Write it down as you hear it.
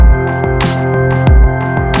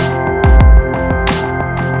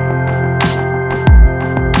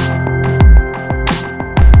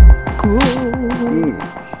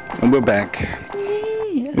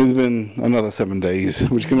of 7 days,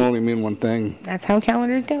 which can only mean one thing. That's how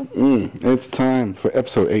calendars go. It's time for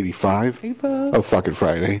episode 85 of Fucking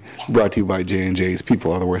Friday, brought to you by J&J's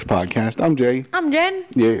People Are the Worst podcast. I'm Jay. I'm Jen.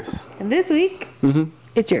 Yes. And this week,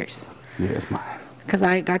 it's yours. Yeah, it's mine. Because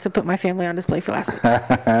I got to put my family on display for last week.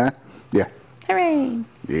 Yeah. Hooray.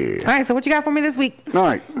 Yeah. All right, so what you got for me this week? All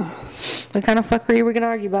right. What kind of fuckery are we going to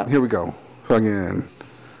argue about? Here we go. Fucking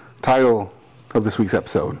title of this week's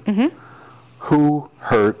episode. Who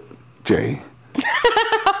hurt Jay?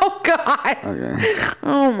 Oh, God. Okay.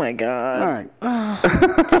 Oh, my God. All right.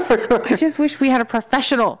 I just wish we had a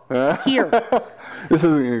professional here. This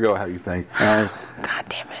isn't going to go how you think. All right. God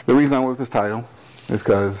damn it. The reason I went with this title is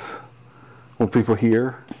because when people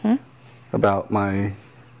hear about my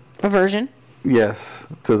Aversion. yes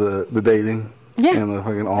to the dating and the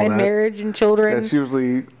fucking all and that, marriage and children. that's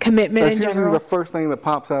usually commitment That's in usually general. the first thing that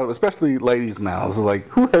pops out, especially ladies' mouths. Like,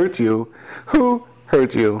 who hurt you? Who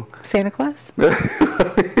hurt you? Santa Claus?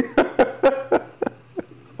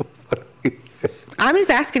 I'm just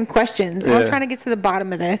asking questions. Yeah. I'm trying to get to the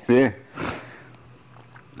bottom of this. Yeah.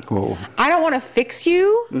 Cool. I don't want to fix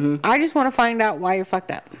you. I just want to find out why you're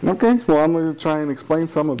fucked up. Okay. Well, I'm going to try and explain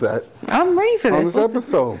some of that I'm ready for on this. this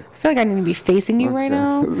episode. I feel like I need to be facing you right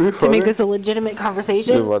now You're to funny. make this a legitimate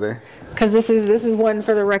conversation. Yeah, buddy. Because this is one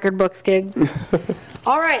for the record books, kids.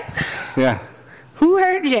 All right. Yeah. Who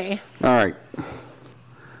hurt Jay? All right.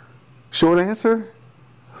 Short answer,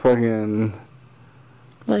 fucking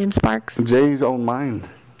William Sparks. Jay's own mind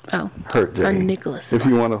Oh. hurt Jay. Or Nicholas If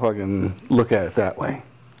you Sparks. want to fucking look at it that way.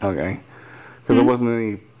 Okay. Because it wasn't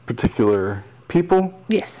any particular people.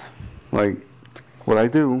 Yes. Like, what I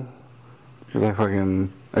do is I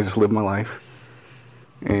just live my life.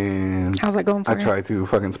 And How's that going for I you? try to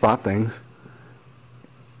fucking spot things.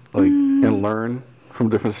 Like, and learn from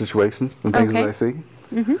different situations and things that Okay. I see.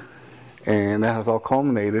 And that has all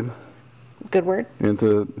culminated Good word.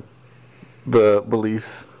 into the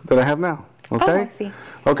beliefs that I have now. Okay? Oh, I see.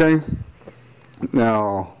 Okay.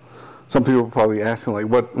 Now, some people are probably asking, like,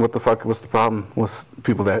 what the fuck was the problem with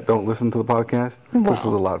people that don't listen to the podcast? Which is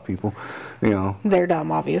a lot of people, you know. They're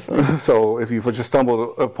dumb, obviously. So if you've just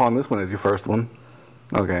stumbled upon this one as your first one,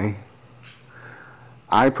 okay.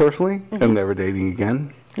 I personally am never dating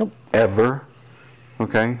again. Nope. Ever.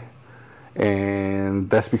 Okay? And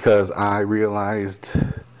that's because I realized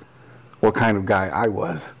what kind of guy I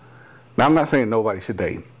was. Now, I'm not saying nobody should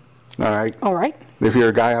date. All right? All right. If you're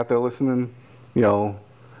a guy out there listening, you know,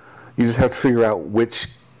 you just have to figure out which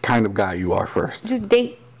kind of guy you are first. Just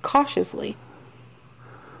date cautiously.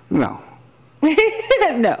 No.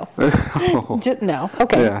 No. Just no.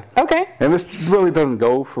 Okay. Yeah. Okay. And this really doesn't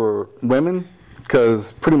go for women,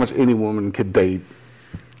 because pretty much any woman could date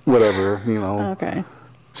whatever, you know. Okay.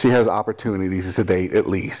 She has opportunities to date at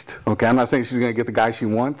least. Okay, I'm not saying she's going to get the guy she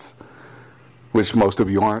wants, which most of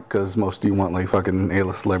you aren't, because most of you want like fucking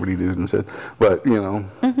A-list celebrity dudes and shit. But, you know,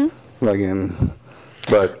 again,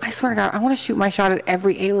 but I swear to God, I want to shoot my shot at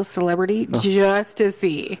every A-list celebrity just to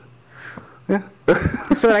see. yeah.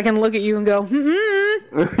 So that I can look at you and go,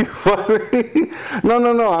 Funny.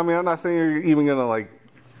 No. I mean, I'm not saying you're even going to like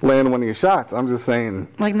land one of your shots. I'm just saying.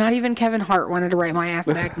 Like, not even Kevin Hart wanted to write my ass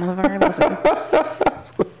back, motherfucker. Listen.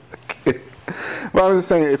 Well, I'm just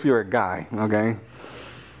saying, if you're a guy, okay,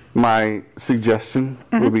 my suggestion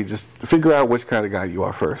would be just figure out which kind of guy you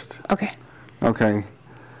are first. Okay. Okay.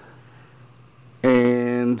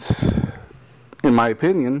 And in my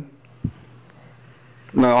opinion,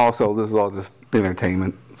 no, also, this is all just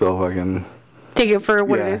entertainment, so if I can, Take it for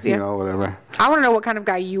what it is, yeah. you know, whatever. I want to know what kind of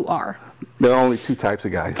guy you are. There are only two types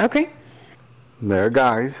of guys. Okay. There are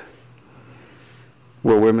guys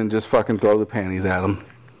where women just fucking throw the panties at them.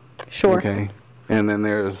 Sure. Okay. And then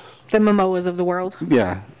there's, The Momoas of the world.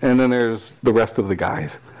 yeah, and then there's the rest of the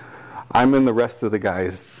guys. I'm in the rest of the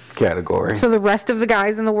guys category. So the rest of the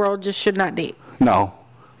guys in the world just should not date. No,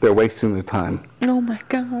 they're wasting their time. Oh my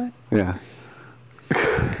God. Yeah.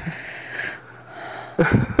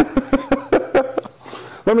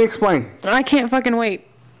 Let me explain. I can't fucking wait.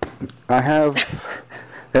 I have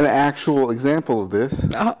an actual example of this.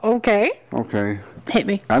 Okay. Okay. Hit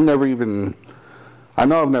me. I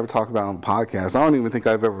know I've never talked about it on the podcast. I don't even think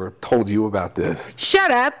I've ever told you about this. Shut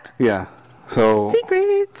up. Yeah. So,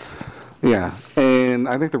 Secrets. yeah. And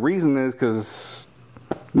I think the reason is because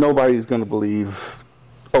nobody's going to believe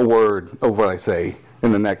a word of what I say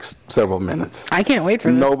in the next several minutes. I can't wait for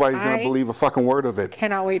this. Nobody's going I to believe a fucking word of it.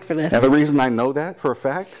 cannot wait for this. And the reason I know that for a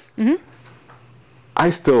fact, I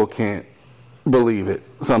still can't believe it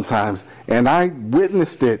sometimes. And I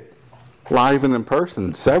witnessed it live and in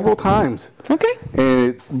person several times. Okay.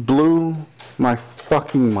 And it blew my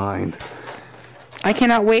fucking mind. I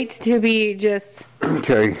cannot wait to be just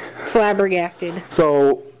Okay. flabbergasted.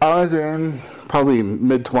 So I was in probably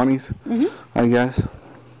mid-20s, I guess.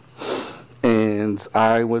 And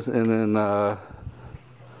I was in an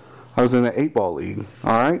 8-ball league,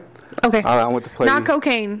 all right? Okay. I went to play. Not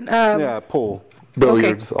cocaine. Yeah, pool,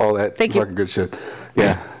 billiards, all that Thank you. fucking good shit.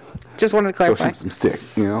 Yeah. Just wanted to Go clarify. shoot some stick,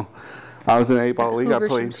 you know. I was in an 8-ball league. Hoover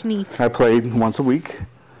some sneef. I played once a week,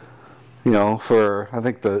 you know, for, I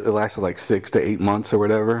think it lasted like 6 to 8 months or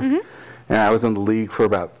whatever. And I was in the league for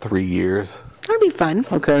about 3 years. That'd be fun.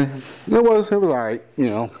 Okay. It was all right, you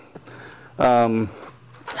know.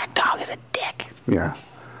 That dog is a dick. Yeah.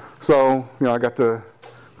 So, you know, I got to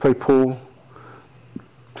play pool.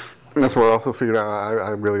 And that's where I also figured out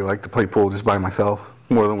I really like to play pool just by myself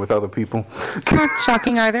more than with other people. It's not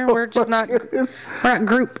shocking either. We're just not. We're not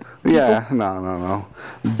group. Yeah, no.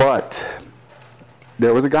 But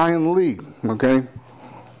there was a guy in the league, okay?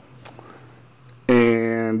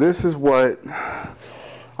 And this is what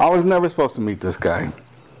I was never supposed to meet this guy.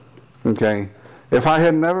 Okay? If I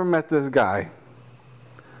had never met this guy,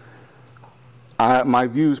 my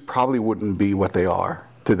views probably wouldn't be what they are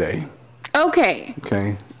today. Okay.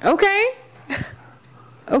 Okay? Okay.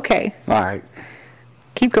 Okay. All right.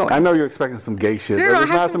 Keep going. I know you're expecting some gay shit, No, but no, I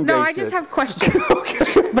it's not some gay I shit. just have questions.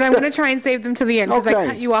 But I'm going to try and save them to the end because I Okay.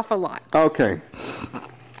 cut you off a lot. Okay.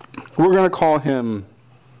 We're going to call him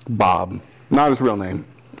Bob. Not his real name,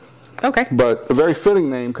 Okay. but a very fitting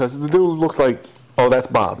name because the dude looks like, oh, that's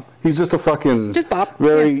Bob. He's just a fucking... Just Bob,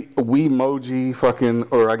 Very Weemoji fucking,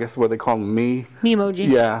 or I guess what they call him, Memoji.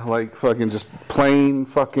 Yeah, like fucking just plain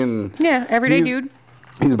fucking... Yeah, everyday dude.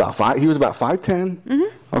 He was about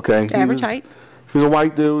 5'10". Okay. Average height. He was a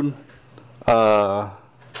white dude,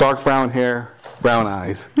 dark brown hair, brown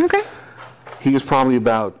eyes. Okay. He was probably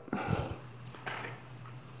about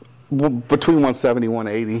between 170 and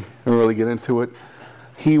 180, and really get into it.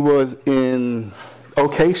 He was in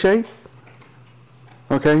okay shape.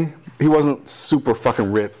 Okay? He wasn't super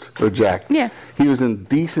fucking ripped or jacked. Yeah. He was in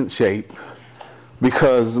decent shape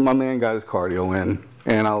because my man got his cardio in,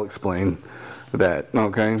 and I'll explain that,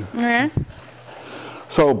 okay? Okay.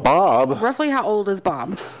 So Bob Roughly how old is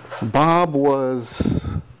Bob?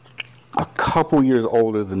 was a couple years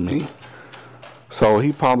older than me. So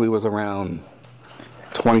he probably was around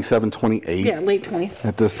 27, 28 Yeah, late 20s.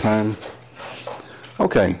 at this time.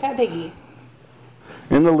 Okay. Fat piggy.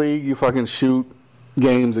 In the league, you fucking shoot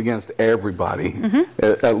games against everybody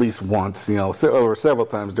at least once, you know, or several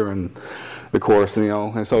times during the course, you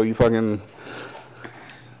know. And so you fucking,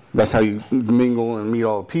 that's how you mingle and meet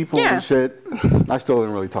all the people Yeah. and shit. I still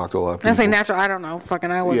didn't really talk to a lot of people. I say natural. I don't know.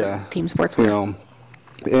 Fucking I wasn't Yeah. team sports. You know,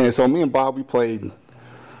 and so me and Bob, we played,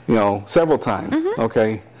 you know, several times,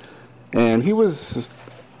 okay? And he was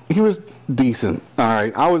decent, all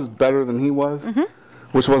right? I was better than he was,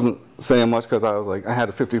 which wasn't saying much because I was like, I had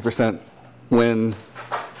a 50% win,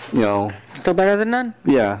 you know. Still better than none.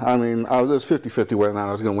 Yeah, I mean, it was 50-50 whether or not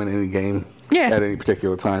I was going to win any game Yeah. at any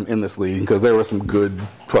particular time in this league because there were some good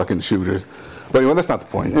fucking shooters. But anyway, that's not the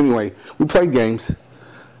point. Anyway, we played games,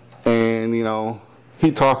 and, you know,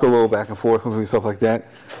 he'd talk a little back and forth with me, stuff like that.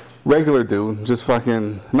 Regular dude, just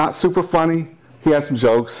fucking not super funny. He had some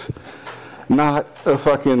jokes. Not a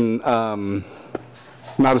fucking,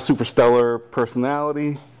 not a super stellar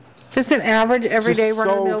personality. Just an average, everyday Just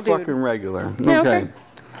run-of-the-mill so dude. fucking regular. Yeah, Okay. okay.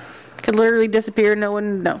 Could literally disappear. No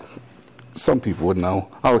one would know. Some people would know.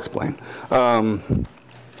 I'll explain.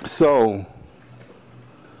 So,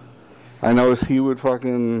 I noticed he left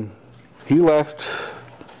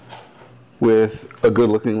with a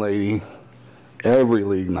good-looking lady every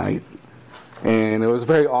league night. And it was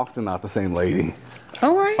very often not the same lady.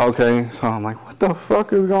 All right. Okay, so I'm like, what the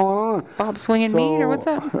fuck is going on? Bob swinging meat or what's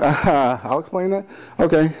up? I'll explain that.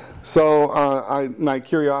 Okay, so my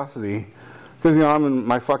curiosity, because, you know, I'm in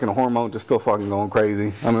my fucking hormone just still fucking going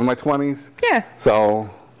crazy. I'm in my 20s. Yeah. So,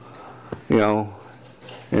 you know,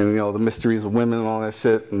 and, you know, the mysteries of women and all that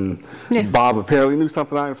shit. And Yeah. Bob apparently knew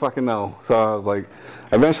something I didn't fucking know. So I was like,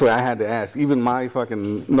 eventually I had to ask. Even my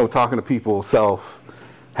fucking, talking to people self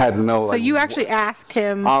had to know. So like, you actually asked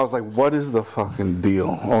him, I was like, what is the fucking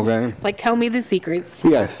deal? Okay. like, tell me the secrets.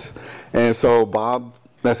 Yes. And so Bob,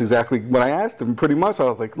 that's exactly what I asked him pretty much. I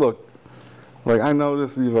was like, look, like, I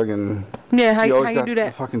noticed you fucking... Yeah, how always you got do the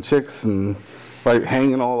that? fucking chicks and, like,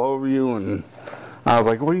 hanging all over you. And I was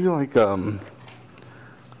like, what are you, like,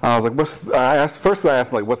 I was like, first I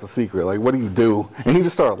asked, like, what's the secret? Like, what do you do? And he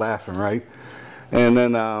just started laughing, right? And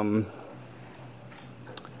then,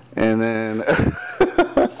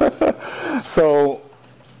 so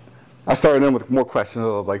I started in with more questions. I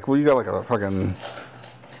was like, well, you got like a fucking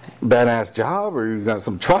badass job or you got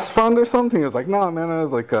some trust fund or something? He was like, no, man. I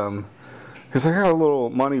was like, he's like, I got a little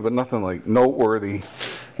money, but nothing like noteworthy.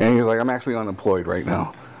 And he was like, I'm actually unemployed right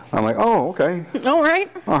now. I'm like, oh, okay. All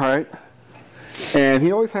right. All right. And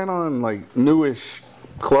he always had on like newish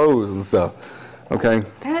clothes and stuff. Okay.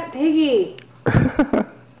 Pat Piggy.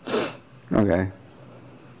 Okay.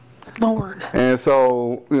 Lord. And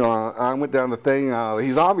so, you know, I went down the thing.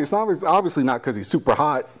 He's obviously not because he's super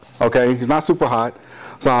hot. Okay. He's not super hot.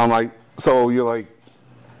 So I'm like, so you're like,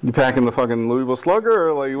 you packing the fucking Louisville Slugger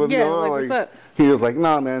or like what's going on? Like, what's up? He was like,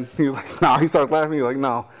 nah, man. He was like, nah. He starts laughing. He was like,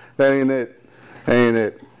 no, that ain't it. That ain't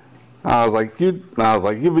it. I was like, you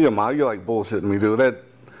be a mom. You're like bullshitting me, dude. That,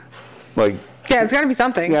 like. Yeah, it's got to be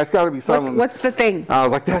something. Yeah, it's got to be something. What's the thing? I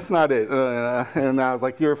was like, that's not it. And I was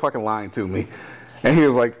like, you're fucking lying to me. And he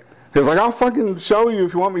was like, I'll fucking show you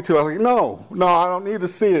if you want me to. I was like, no, I don't need to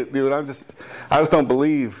see it, dude. I just don't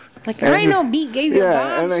believe. Like, I ain't no meat gazer.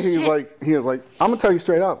 Yeah, and then he was like, I'm gonna tell you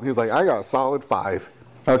straight up. He was like, I got a solid 5.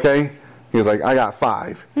 Okay. He was like, I got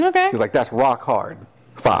 5. Okay. He was like, that's rock hard.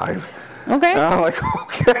 5. Okay. And I'm like,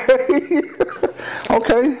 okay.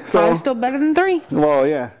 Okay. So 5's still better than 3. Well,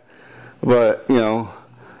 yeah, but you know,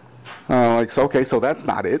 like, so okay, so that's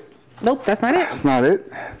not it. Nope, that's not it. That's not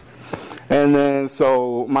it. And then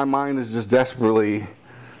so my mind is just desperately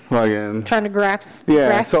fucking trying to grasp.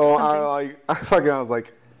 Yeah. So something. I was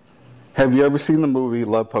like, have you ever seen the movie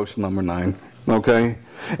Love Potion Number 9? Okay.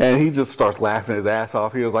 And he just starts laughing his ass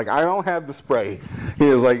off. He was like, I don't have the spray. He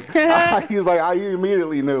was like, I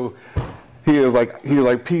immediately knew. He was like,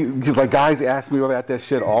 guys ask me about that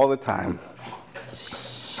shit all the time.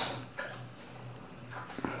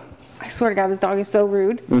 I swear to God, this dog is so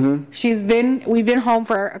rude. Mm-hmm. We've been home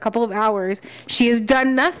for a couple of hours. She has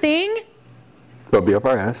done nothing. But be up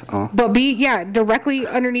our ass. But directly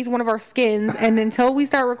underneath one of our skins. And until we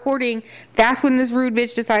start recording, that's when this rude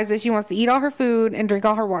bitch decides that she wants to eat all her food and drink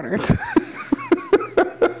all her water.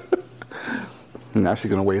 Now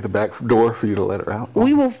she's gonna wait at the back door for you to let her out.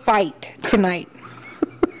 We will fight tonight.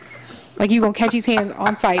 Like, you gonna catch his hands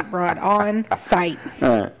on sight, broad. On sight.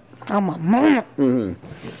 All right. I'm a mama.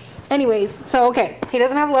 Mm-hmm. Anyways, so okay, he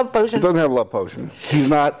doesn't have love potion. He doesn't have a love potion. He's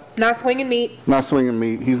not swinging meat. Not swinging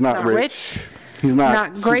meat. He's not rich. He's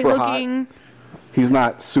not great super looking. Hot. He's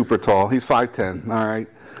not super tall. He's 5'10". All right.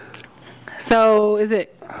 So is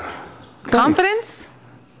it confidence?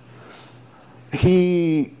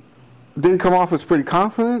 He did come off as pretty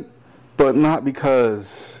confident, but not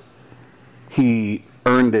because he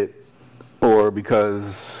earned it or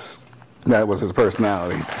because that was his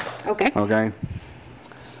personality. Okay. Okay.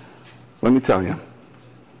 Let me tell you.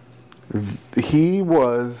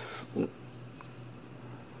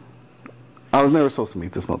 I was never supposed to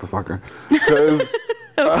meet this motherfucker. Because,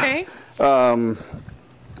 okay.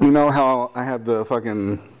 You know how I have the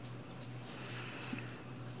fucking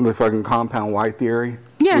compound Y theory?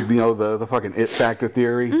 Yeah. You know, the fucking it factor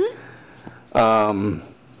theory? Mm-hmm.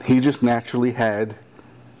 He just naturally had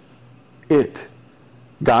it.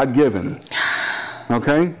 God-given.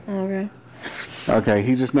 Okay? Okay. Okay,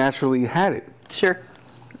 he just naturally had it. Sure.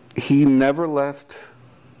 He never left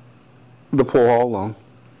the pool all alone.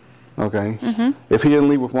 Okay? Mm-hmm. If he didn't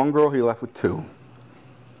leave with one girl, he left with 2.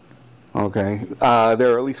 Okay?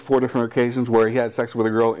 There are at least 4 different occasions where he had sex with a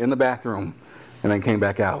girl in the bathroom and then came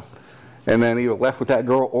back out. And then either left with that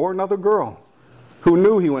girl or another girl who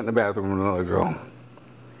knew he went in the bathroom with another girl.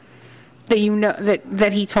 That you know,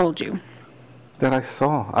 that he told you. That I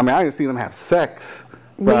saw. I mean, I didn't see them have sex.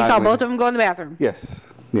 But you saw both of them go in the bathroom?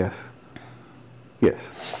 Yes. Yes. Yes.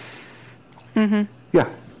 Mm-hmm. Yeah.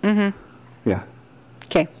 Mm-hmm. Yeah.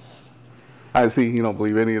 Okay. I see you don't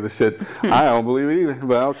believe any of the shit. I don't believe it either,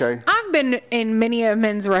 but okay. I've been in many a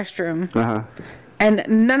men's restroom, and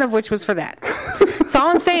none of which was for that. So all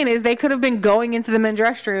I'm saying is they could have been going into the men's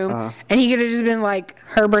restroom, and he could have just been like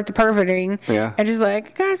Herbert the perverting, and just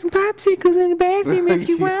like, got some popsicles in the bathroom if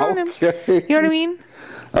you want them. You know what I mean?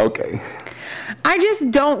 Okay. I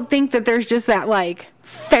just don't think that there's just that like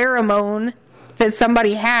pheromone that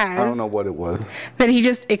somebody has. I don't know what it was. That he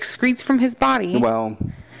just excretes from his body. Well.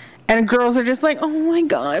 And girls are just like, oh my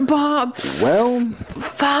God, Bob. Well.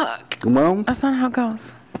 Fuck. Well. That's not how it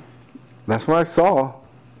goes. That's what I saw.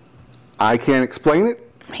 I can't explain it.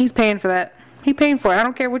 He's paying for that. He's paying for it. I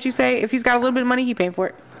don't care what you say. If he's got a little bit of money, he's paying for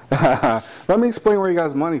it. Let me explain where he got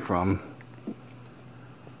his money from.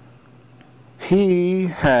 He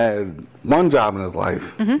had one job in his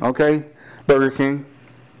life, okay? Burger King.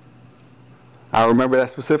 I remember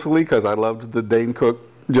that specifically because I loved the Dane Cook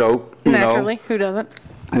joke. Naturally. Who doesn't?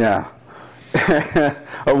 Yeah.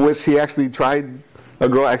 Of which a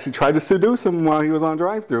girl actually tried to seduce him while he was on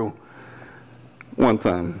drive-thru. One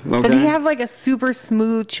time. Okay? Did he have like a super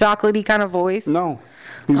smooth, chocolatey kind of voice? No.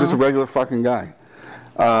 He's just a regular fucking guy.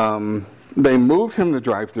 They moved him to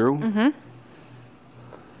drive-thru. Mm-hmm.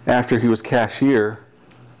 After he was cashier,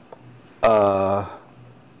 he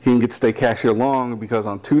didn't get to stay cashier long because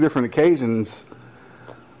on 2 different occasions,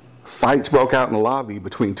 fights broke out in the lobby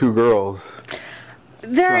between 2 girls.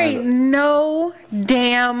 There ain't no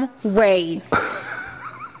damn way.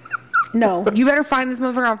 No, you better find this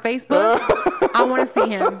motherfucker on Facebook. I want to see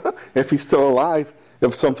him. If he's still alive,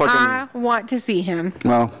 if some fucking... I want to see him.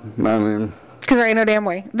 Well, I mean... Because there ain't no damn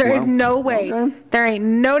way. There is no way. Okay. There ain't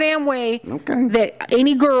no damn way that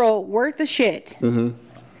any girl worth a shit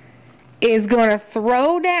is going to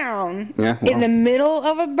throw down in the middle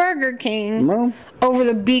of a Burger King over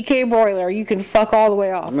the BK broiler. You can fuck all the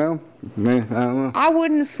way off. No. I don't know. I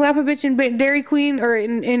wouldn't slap a bitch in Dairy Queen or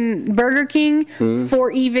in Burger King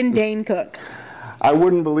for even Dane Cook. I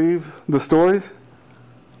wouldn't believe the stories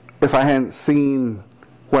if I hadn't seen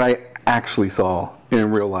what I actually saw in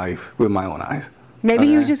real life with my own eyes. Maybe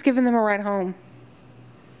he was just giving them a ride home.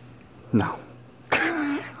 No.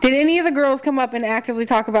 Did any of the girls come up and actively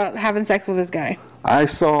talk about having sex with this guy? I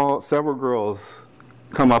saw several girls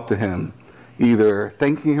come up to him, either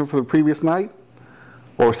thanking him for the previous night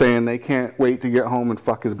or saying they can't wait to get home and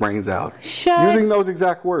fuck his brains out. Using those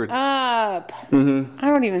exact words. Up. Mm-hmm. I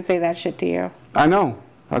don't even say that shit to you. I know.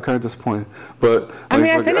 I'm kind of disappointed. But I mean,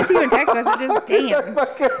 I sent it to you in text messages. Damn.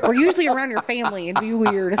 We're usually around your family. It'd be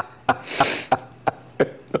weird.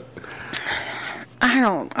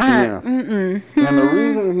 And the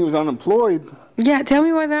reason he was unemployed... Yeah, tell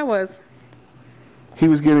me why that was. He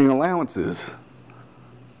was getting allowances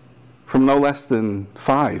from no less than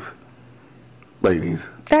 5 ladies.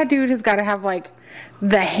 That dude has got to have, like,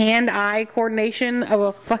 the hand-eye coordination of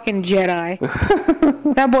a fucking Jedi.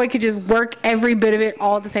 That boy could just work every bit of it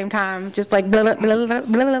all at the same time. Just like... Blah, blah, blah, blah,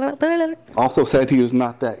 blah, blah, blah. Also said he was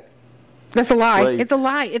not that... That's a lie. Great. It's a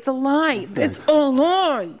lie. It's a lie. It's a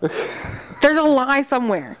lie. There's a lie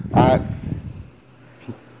somewhere. I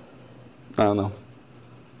don't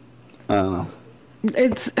know.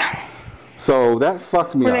 It's... So that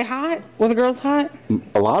fucked me up. Were they hot? Were the girls hot?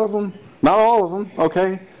 A lot of them. Not all of them,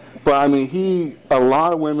 okay? But, I mean, a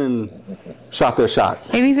lot of women shot their shot.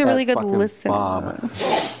 Maybe he's a really good listener. Bob.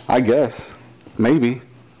 I guess. Maybe.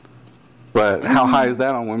 But how high is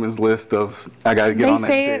that on women's list of, I got to get on that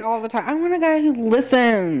They say shit? it all the time. I want a guy who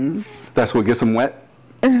listens. That's what gets them wet?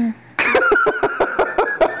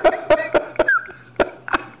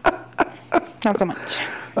 Not so much.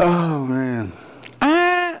 Oh, man.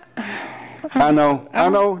 I know.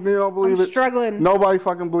 You don't believe it. I'm struggling. Nobody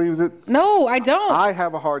fucking believes it. No, I don't. I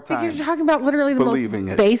have a hard time. Because you're talking about literally the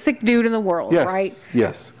most basic dude in the world, right?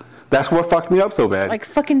 Yes. That's what fucked me up so bad. Like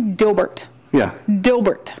fucking Dilbert. Yeah.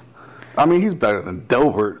 Dilbert. I mean, he's better than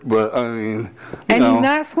Dilbert, but I mean... And he's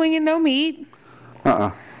not swinging no meat.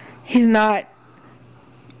 He's not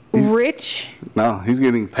rich. No, he's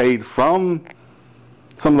getting paid from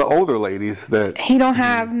some of the older ladies that... He don't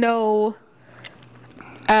have no...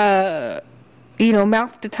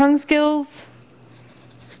 mouth to tongue skills.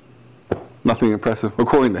 Nothing impressive,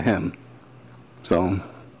 according to him. So.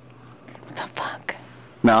 What the fuck?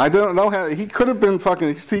 Now I don't know how he could have been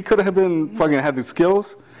fucking. He could have been fucking had the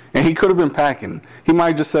skills, and he could have been packing. He might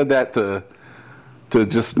have just said that to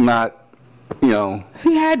just not, He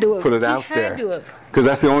had to have put it out there. Because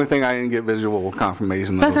that's the only thing I didn't get visual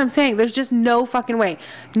confirmation of. That's what I'm saying. There's just no fucking way.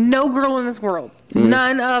 No girl in this world.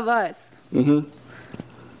 None of us.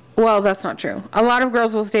 Well, that's not true. A lot of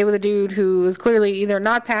girls will stay with a dude who is clearly either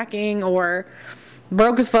not packing or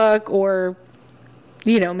broke as fuck or,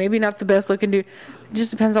 maybe not the best looking dude. It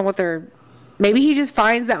just depends on what they're... Maybe he just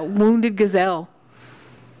finds that wounded gazelle.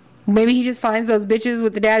 Maybe he just finds those bitches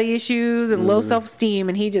with the daddy issues and low self-esteem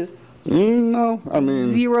and he just... No, I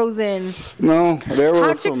mean... Zeroes in. No, there were...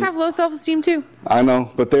 Hot chicks have low self-esteem too. I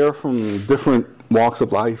know, but they're from different walks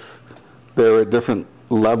of life. They're at different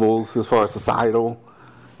levels as far as societal.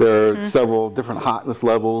 There are several different hotness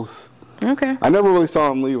levels. Okay. I never really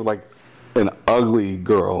saw him leave with, like, an ugly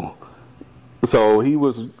girl. So he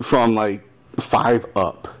was from, like, 5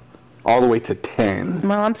 up all the way to 10.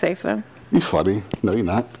 Well, I'm safe, though. You funny. No, you're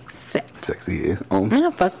not. Sexy is. I'm going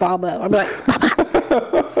to fuck Bob up. I'll be like, Papa.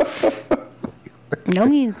 No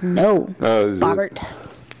means no, Bobbert.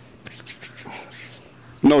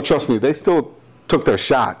 No, trust me. They still took their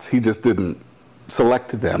shots. He just didn't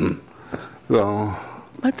select them. So...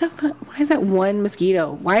 What the fuck? Why is that one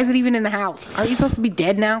mosquito? Why is it even in the house? Are you supposed to be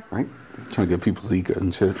dead now? Right. Trying to get people Zika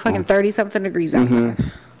and shit. Fucking 30-something degrees outside.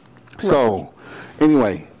 So,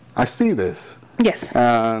 anyway, I see this. Yes.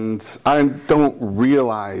 And I don't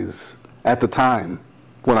realize at the time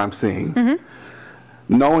what I'm seeing. Mm-hmm.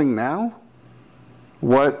 Knowing now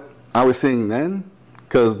what I was seeing then,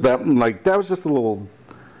 because that was just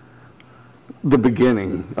the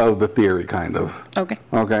beginning of the theory, kind of. Okay.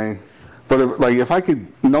 Okay. But if I could,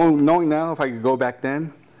 knowing now, if I could go back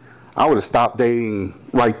then, I would have stopped dating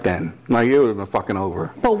right then. It would have been fucking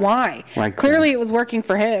over. But why? Clearly it was working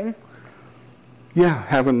for him. Yeah,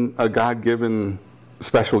 having a God-given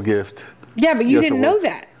special gift. Yeah, but you didn't know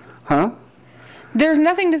that. Huh? There's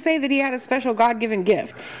nothing to say that he had a special God-given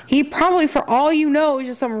gift. He probably, for all you know, is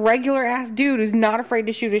just some regular-ass dude who's not afraid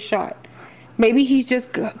to shoot a shot. Maybe he's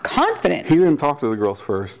just confident. He didn't talk to the girls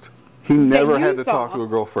first. He never had to talk to a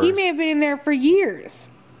girl first. He may have been in there for years.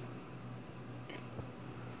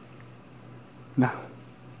 No.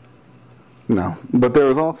 But there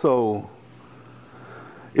was also...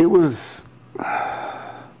 It was...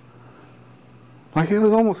 it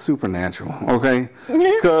was almost supernatural, okay?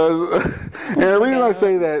 Because... and the reason I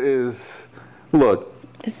say that is... Look...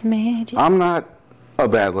 It's magic. I'm not a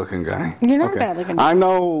bad-looking guy. You're not a bad-looking guy. I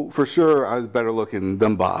know for sure I was better looking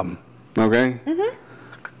than Bob, okay? Mm-hmm.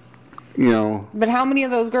 But how many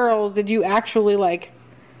of those girls did you actually,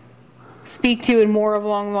 speak to in more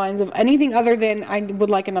along the lines of anything other than I would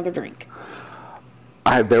like another drink?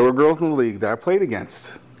 There were girls in the league that I played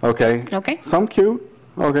against, okay? Okay. Some cute,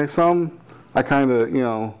 okay? Some I kind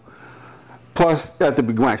of, Plus,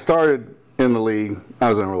 when I started in the league, I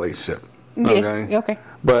was in a relationship. Okay? Yes, okay.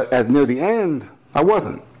 But near the end, I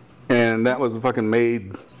wasn't. And that was fucking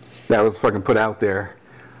put out there,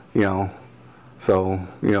 So,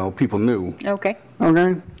 people knew. Okay.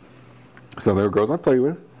 Okay. So there were girls I played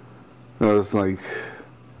with. It was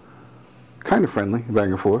kind of friendly, back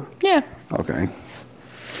and forth. Yeah. Okay.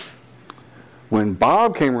 When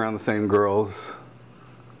Bob came around the same girls,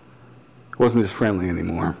 it wasn't just friendly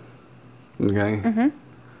anymore. Okay? Mm-hmm.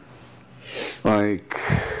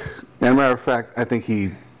 As a matter of fact, I think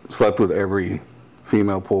he slept with every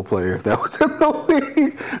female pool player that was in the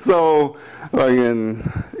league. So,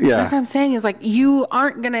 yeah. That's what I'm saying is, you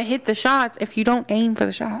aren't going to hit the shots if you don't aim for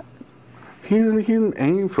the shot. He didn't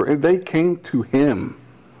aim for it. They came to him.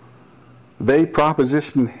 They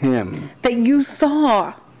propositioned him. That you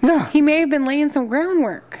saw. Yeah. He may have been laying some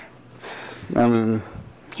groundwork.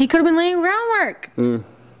 He could have been laying groundwork. You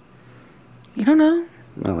don't know.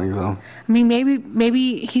 I don't think so.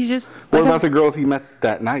 Maybe he's just... What about the girls he met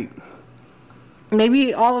that night?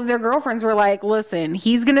 Maybe all of their girlfriends were like, listen,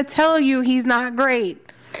 he's going to tell you he's not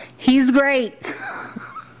great. He's great.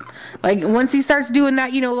 Once he starts doing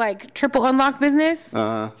that, triple unlock business,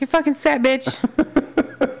 you're fucking set, bitch.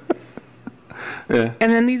 Yeah.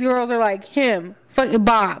 And then these girls are like, him, fucking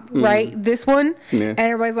Bob, right? This one. Yeah. And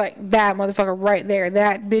everybody's like, that motherfucker right there,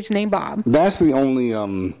 that bitch named Bob. That's the only,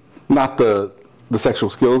 not the sexual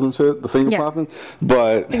skills and shit, the finger popping,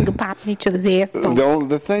 but... Finger popping each other's ass.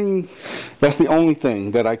 That's the only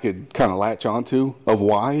thing that I could kind of latch onto of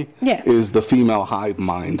why is the female hive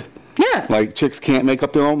mind. Yeah. Chicks can't make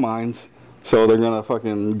up their own minds, so they're going to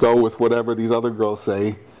fucking go with whatever these other girls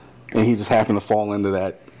say, and he just happened to fall into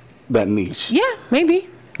that niche. Yeah, maybe.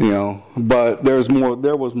 But there was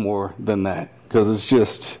more than that, because it's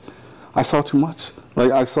just, I saw too much.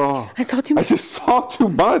 I saw too much. I just saw too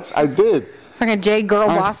much. I did. Fucking Jay girl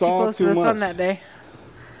boss too close to the sun that day.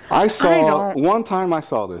 One time I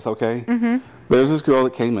saw this, okay? Mm-hmm. There's this girl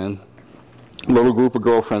that came in, little group of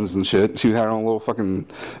girlfriends and shit. She had her own little fucking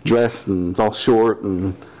dress, and it's all short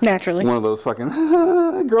and... Naturally. One of those fucking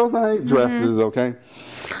girls' night dresses, okay?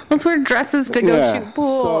 Let's wear dresses to go shoot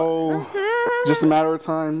pool. So, just a matter of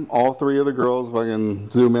time, all three of the girls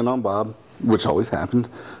fucking zoom in on Bob, which always happened.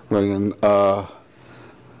 Girl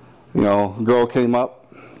came up.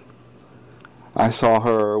 I saw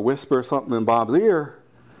her whisper something in Bob's ear.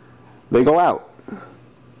 They go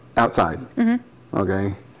outside. Mm-hmm.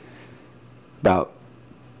 Okay. About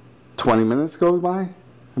 20 minutes goes by.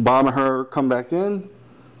 Bob and her come back in.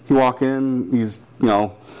 He walk in. He's,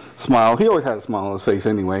 smile. He always had a smile on his face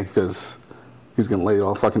anyway, because he's going to lay it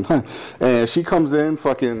all fucking time. And she comes in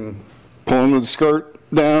fucking pulling the skirt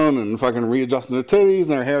down and fucking readjusting her titties,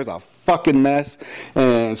 and her hair's a fucking mess.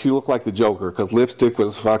 And she looked like the Joker, because lipstick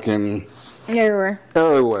was fucking...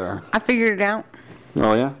 Everywhere. I figured it out.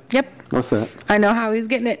 Oh, yeah? Yep. What's that? I know how he's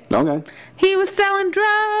getting it. Okay. He was selling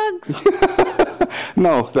drugs.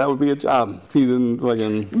 No, that would be a job. He didn't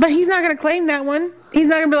fucking... But he's not going to claim that one. He's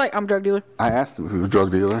not going to be like, I'm a drug dealer. I asked him if he was a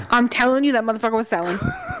drug dealer. I'm telling you, that motherfucker was selling.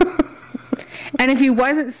 And if he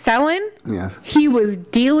wasn't selling, he was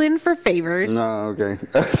dealing for favors. No, okay.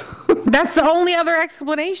 That's the only other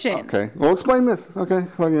explanation. Okay. Well, explain this. Okay.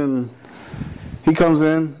 Fucking... He comes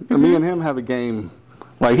in, and me and him have a game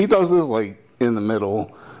Like, he does this, like, in the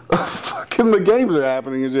middle of fucking the games are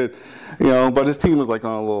happening and shit. You know, but his team was, like,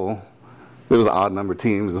 on a little, it was an odd number of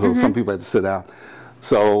teams, so some people had to sit out.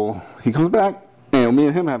 So he comes back, and me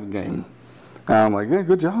and him have a game. And I'm like, yeah,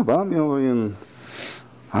 good job, Bob. You know, and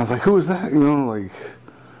I was like, who is that? You know, like,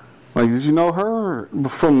 did you know her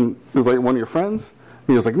from, it was like one of your friends?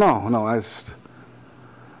 He was like, no, I just,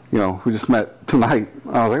 you know, we just met tonight.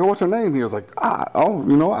 I was like, oh, what's her name? He was like,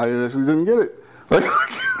 you know, I actually didn't get it. Like,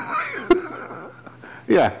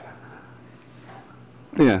 yeah.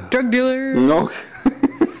 Drug dealer. You know?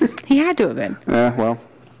 He had to have been. Yeah, well.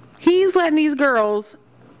 He's letting these girls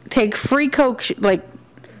take free coke,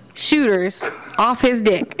 shooters off his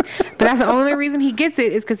dick. But that's the only reason he gets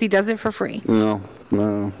it is because he does it for free. No.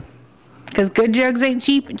 Because good drugs ain't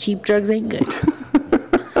cheap and cheap drugs ain't good.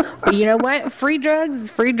 But you know what? Free drugs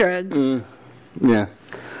is free drugs. Yeah.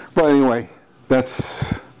 But anyway,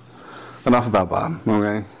 that's enough about Bob,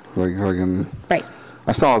 okay? Right.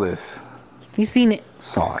 I saw this. You seen it.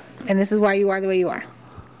 Saw it. And this is why you are the way you are.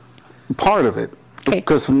 Part of it. Okay.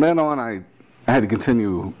 Because from then on, I had to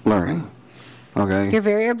continue learning. Okay? You're a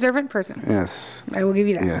very observant person. Yes. I will give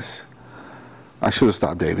you that. Yes. I should have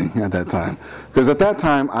stopped dating at that time. Because at that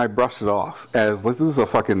time, I brushed it off as, like, this is a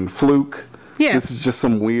fucking fluke. Yeah. This is just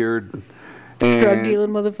some weird... drug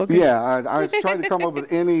dealing motherfucker. Yeah, I was trying to come up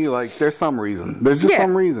with any, like, there's some reason. There's just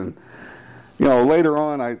some reason. You know, later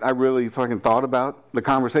on, I really fucking thought about the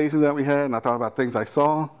conversations that we had, and I thought about things I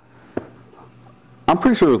saw. I'm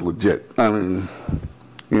pretty sure it was legit. I mean,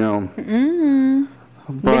 you know.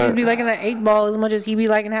 But, bitches be liking that 8 ball as much as he be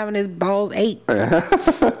liking having his balls 8.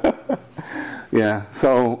 Yeah.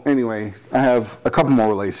 So anyway, I have a couple more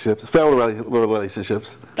relationships, failed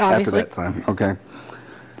relationships after that time. Okay.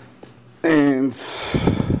 And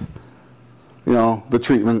you know, the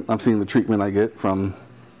treatment, I'm seeing the treatment I get from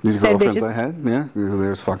these girlfriends I had. Yeah.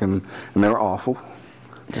 There's fucking, and they were awful.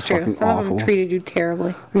 It's true. Some of them treated you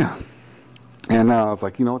terribly. Yeah. And now I was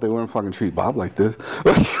like, you know what? They wouldn't fucking treat Bob like this.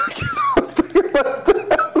 I was thinking about that.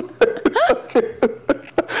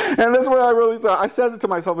 And that's where I really saw. I said it to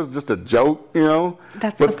myself as just a joke, you know.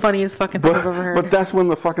 That's the funniest fucking thing I've ever heard. But that's when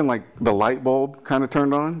the fucking, like, the light bulb kind of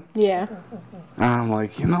turned on. Yeah. And I'm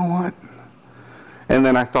like, you know what? And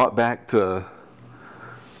then I thought back to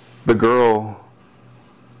the girl.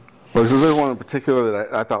 Well, there's one in particular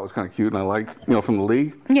that I thought was kind of cute and I liked, you know, from the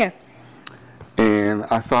league. Yeah. And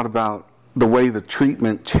I thought about the way the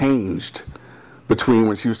treatment changed between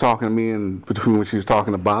when she was talking to me and between when she was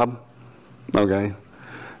talking to Bob. Okay.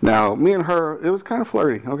 Now, me and her, it was kind of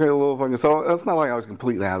flirty. Okay, a little fucking. So it's not like I was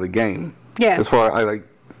completely out of the game. Yeah. As far as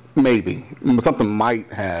maybe something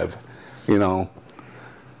might have, you know.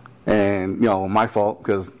 And you know, my fault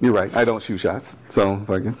because you're right. I don't shoot shots, so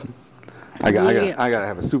fucking. I gotta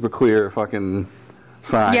have a super clear fucking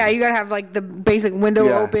sign. Yeah, you gotta have like the basic window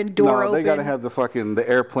open, door open. They gotta have the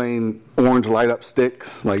airplane orange light up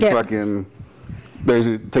sticks, fucking.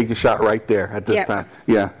 Take a shot right there at this time.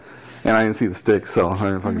 Yeah, and I didn't see the sticks, so I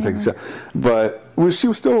didn't fucking take a shot. But she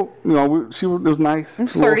was still, you know, it was nice,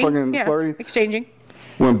 flirty, flirty, exchanging.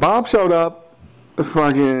 When Bob showed up,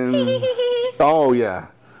 fucking. Oh yeah.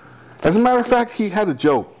 As a matter of fact, he had a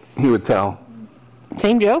joke he would tell.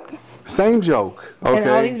 Same joke? Same joke. Okay. And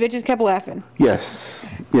all these bitches kept laughing. Yes.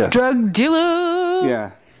 Drug dealer. Yeah.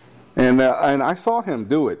 And I saw him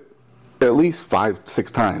do it at least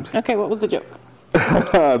 5-6 times. Okay, what was the joke?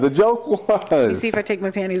 The joke was... Let me see if I take my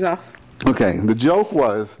panties off. Okay, the joke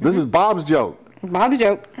was... This is Bob's joke. Bob's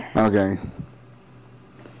joke. Okay.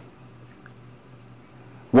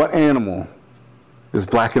 What animal is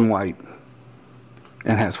black and white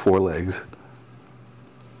and has 4 legs?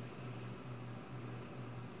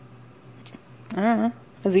 I don't know.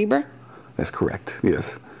 A zebra? That's correct,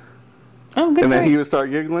 yes. Oh, good. And then he would start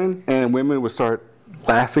giggling, and women would start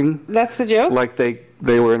laughing. That's the joke? Like they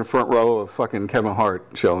were in the front row of fucking Kevin Hart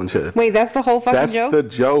show and shit. Wait, that's the whole fucking joke? That's the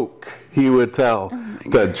joke he would tell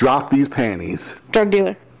to drop these panties. Drug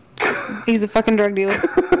dealer. He's a fucking drug dealer.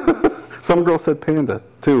 Some girl said panda,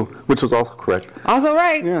 too, which was also correct. Also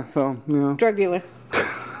right. Yeah, so, you know. Drug dealer.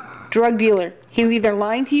 Drug dealer. He's either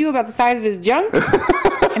lying to you about the size of his junk,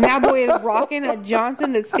 and that boy is rocking a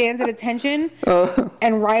Johnson that stands at attention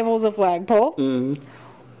and rivals a flagpole,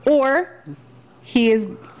 or he is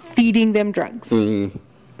feeding them drugs.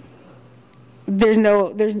 There's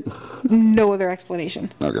no other explanation.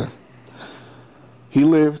 Okay. He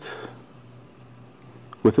lived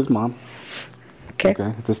with his mom. Okay.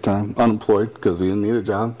 At this time, unemployed because he didn't need a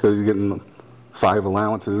job because he's getting 5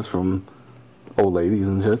 allowances from old ladies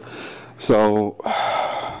and shit. So,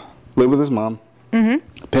 lived with his mom.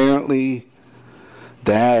 Apparently,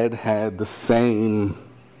 Dad had the same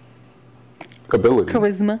ability.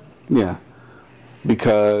 Charisma. Yeah.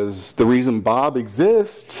 Because the reason Bob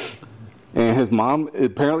exists, and his mom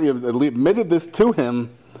apparently admitted this to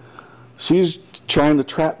him, she's trying to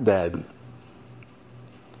trap Dad.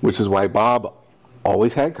 Which is why Bob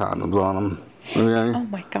always had condoms on him. Okay? Oh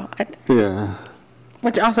my God. Yeah.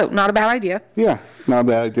 Which also, not a bad idea. Yeah, not a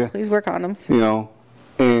bad idea. Please wear condoms. You know,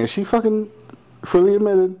 and she fucking freely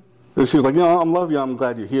admitted. She was like, I love you, I'm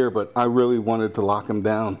glad you're here, but I really wanted to lock him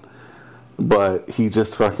down. But he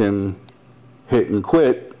just fucking hit and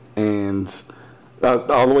quit, and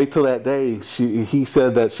all the way till that day, he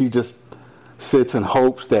said that she just sits and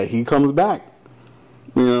hopes that he comes back.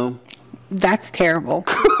 You know? That's terrible.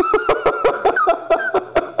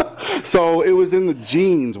 So it was in the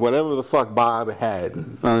genes, whatever the fuck Bob had.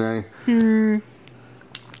 Okay?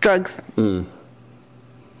 Drugs.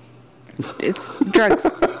 It's drugs.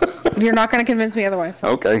 You're not going to convince me otherwise.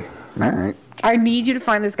 Okay. All right. I need you to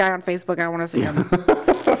find this guy on Facebook. I want to see him.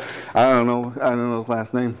 I don't know his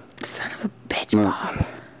last name. Son of a bitch, Bob.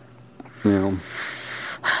 You know.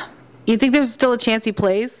 You think there's still a chance he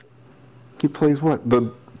plays? He plays what?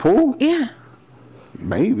 The pool? Yeah.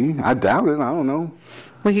 Maybe. I doubt it. I don't know.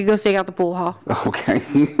 We could go stake out the pool hall. Okay.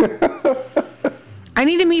 I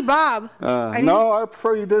need to meet Bob. No, I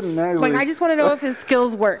prefer you didn't. Actually. I just want to know if his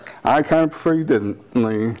skills work. I kind of prefer you didn't.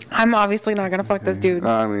 Like, I'm obviously not going to fuck this dude.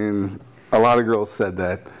 I mean, a lot of girls said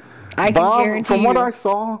that. I Bob, can guarantee from you. what I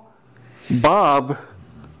saw, Bob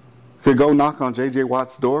could go knock on J.J.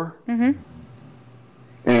 Watt's door. Mm-hmm.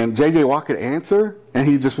 And J.J. Watt could answer, and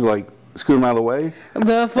he'd just be like, scoot him out of the way.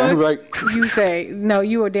 The fuck? And he'd be like, you say, no,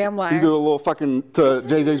 you a damn liar. you do a little fucking to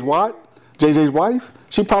J.J.'s J.J.'s wife,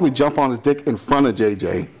 she'd probably jump on his dick in front of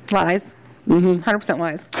J.J. Lies. 100%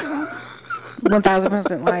 lies.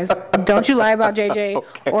 1,000% lies. Don't you lie about JJ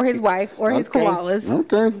or his wife or his koalas.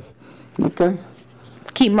 Okay.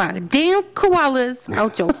 Keep my damn koalas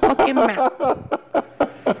out your fucking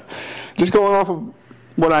mouth. Just going off of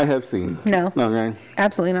what I have seen. No. Okay.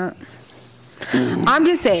 Absolutely not. I'm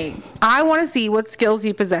just saying, I want to see what skills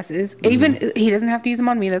he possesses. Even he doesn't have to use them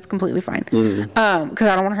on me. That's completely fine. Because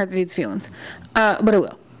I don't want to hurt the dude's feelings. But I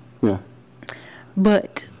will. Yeah.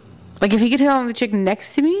 But like if he could hit on the chick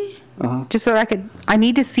next to me, just so that I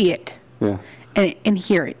need to see it. Yeah. And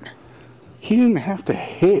hear it. He didn't have to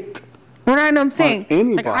hit. What I'm saying,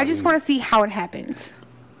 anybody. like I just want to see how it happens.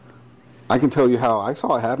 I can tell you how I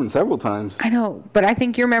saw it happen several times. I know, but I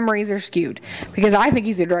think your memories are skewed because I think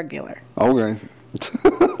he's a drug dealer. Okay.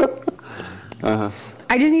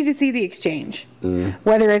 I just need to see the exchange.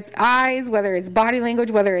 Whether it's eyes, whether it's body language,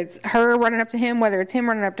 whether it's her running up to him, whether it's him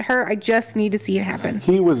running up to her. I just need to see it happen.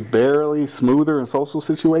 He was barely smoother in social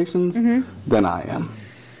situations than I am.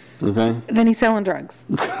 Okay? Then he's selling drugs.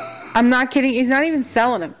 I'm not kidding. He's not even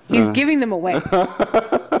selling them. He's giving them away.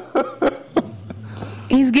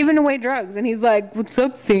 He's giving away drugs, and he's like, "What's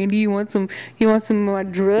up, Sandy? You want some of my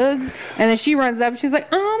drugs?" And then she runs up. She's like,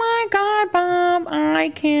 "Oh my God, Bob, I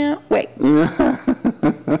can't wait."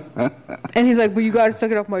 And he's like, "Well, you gotta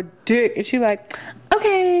suck it off my dick." And she's like,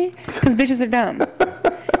 "Okay," because bitches are dumb,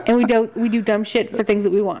 and we do dumb shit for things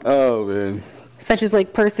that we want. Oh man. Such as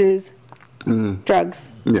like purses,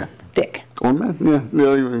 drugs, dick. Or men,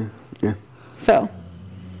 yeah. So,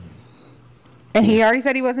 and he already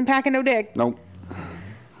said he wasn't packing no dick. Nope.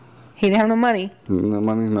 He didn't have no money. No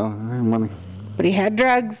money. But he had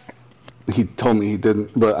drugs. He told me he didn't,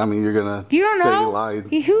 but I mean, you're gonna You don't say know. he lied.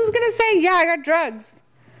 Who's gonna say, yeah, I got drugs?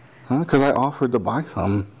 Huh? Because I offered to buy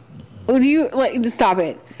some. Well, do you like stop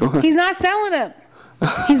it? He's not selling them.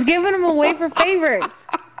 He's giving them away for favors.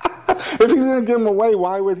 If he's gonna give them away,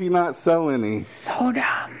 why would he not sell any? So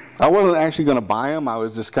dumb. I wasn't actually gonna buy them. I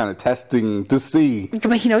was just kind of testing to see.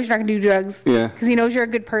 But he knows you're not gonna do drugs. Yeah. Because he knows you're a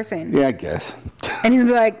good person. Yeah, I guess. And he's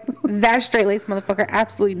gonna be like, that straight-laced motherfucker,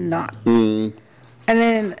 absolutely not. And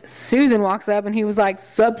then Susan walks up and he was like,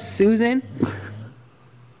 "Sup, Susan?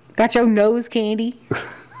 Got your nose candy?"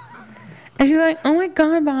 And she's like, "Oh my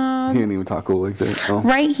God, Bob. He didn't even talk cool like that. Oh.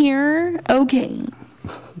 Right here? Okay."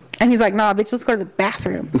 And he's like, "Nah, bitch, let's go to the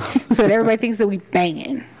bathroom so that everybody thinks that we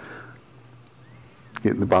banging."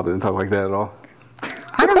 Bob didn't talk like that at all.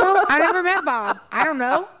 I don't know. I never met Bob. I don't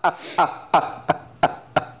know.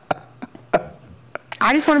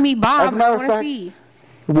 I just want to meet Bob. As a matter I of want to fact, see.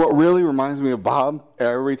 What really reminds me of Bob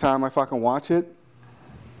every time I fucking watch it,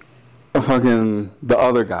 fucking the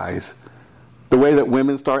other guys. The way that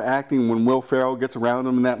women start acting when Will Ferrell gets around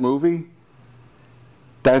them in that movie,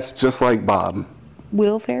 that's just like Bob.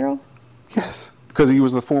 Will Ferrell? Yes, because he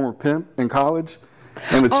was the former pimp in college,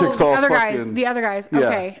 and the chicks all fucking... The other guys.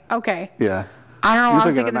 Yeah. Okay. Yeah. I don't know. You're I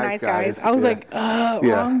was thinking thinking of the nice guys. I was Yeah. like,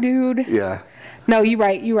 wrong dude. Yeah. No, you're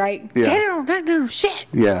right. Yeah. Get it on that no shit.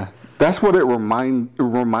 Yeah. That's what it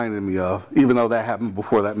reminded me of, even though that happened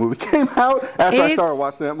before that movie came out. After I started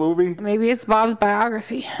watching that movie. Maybe it's Bob's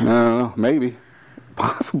biography. I don't know. Maybe.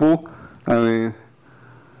 Possible. I mean...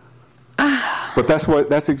 But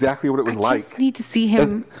that's exactly what it was like. I just need to see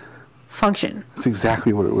him function. That's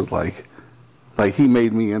exactly what it was like. Like, he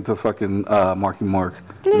made me into fucking Marky Mark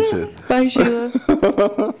and shit. Bye,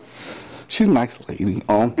 Sheila. She's a nice lady.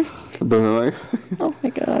 But like, oh, my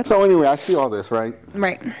God. So, anyway, I see all this, right?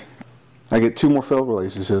 Right. I get 2 more failed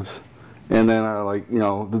relationships. And then I, like, you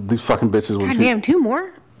know, these fucking bitches would... God damn, 2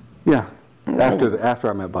 more? Yeah. After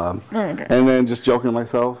I met Bob. Oh, okay. And then just joking to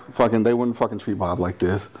myself, they wouldn't fucking treat Bob like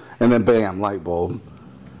this. And then bam, light bulb.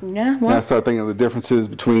 Yeah, well. And I started thinking of the differences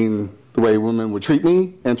between the way women would treat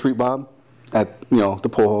me and treat Bob at, you know, the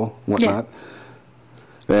pool hall, whatnot.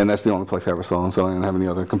 Yeah. And that's the only place I ever saw him, so I didn't have any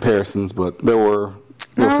other comparisons, but there were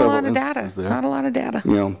several instances there. Not a lot of data.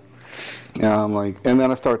 You know. And I'm like, and then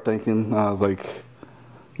I started thinking, I was like,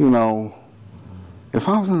 you know, if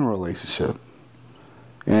I was in a relationship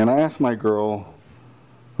and I asked my girl,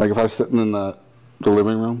 like if I was sitting in the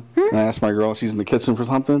living room and I asked my girl, she's in the kitchen for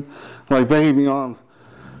something, I'm like, babe, you know,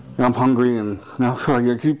 I'm hungry and I feel like,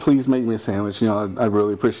 could you please make me a sandwich? You know, I'd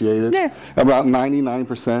really appreciate it. Yeah. About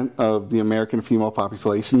 99% of the American female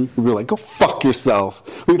population would be like, go fuck yourself.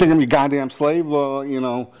 What do you think I'm your goddamn slave? Well, you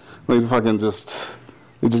know, they fucking just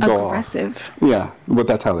go off. Aggressive. Yeah, but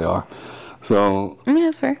that's how they are. So.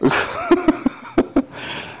 Yeah, that's fair.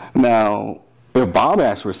 Now, if Bob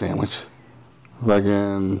asked for a sandwich,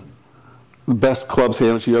 fucking the best club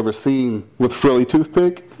sandwich you ever seen with frilly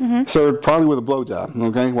toothpick, served probably with a blowjob,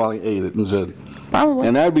 okay, while he ate it and shit. Probably.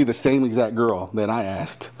 And that would be the same exact girl that I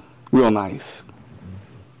asked. Real nice.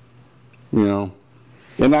 You know?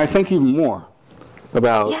 And I think even more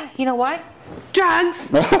about... Yeah, you know what?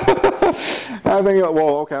 Drugs! I think,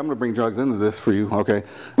 well, okay, I'm going to bring drugs into this for you, okay?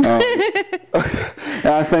 And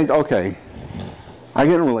I think, okay, I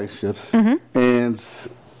get in relationships, and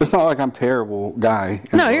it's not like I'm a terrible guy.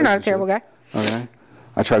 No, you're not a terrible guy. Okay?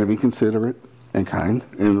 I try to be considerate and kind.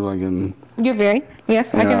 And like you're very,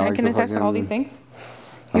 yes, I can attest to all these things.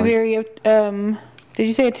 You're very, did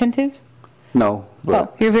you say attentive? No.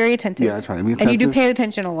 But you're very attentive. Yeah, I try to be attentive. And you do pay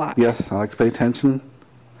attention a lot. Yes, I like to pay attention.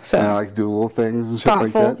 So, and I like to do little things and shit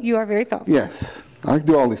like that. Thoughtful. You are very thoughtful. Yes. I like to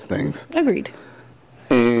do all these things. Agreed.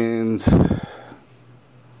 And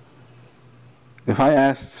if I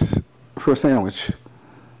asked for a sandwich,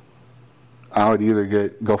 I would either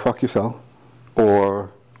go fuck yourself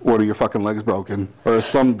or order your fucking legs broken or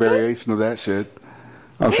some variation of that shit.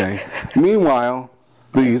 Okay. Meanwhile,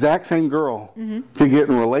 the exact same girl could get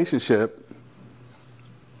in a relationship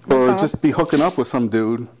or just be hooking up with some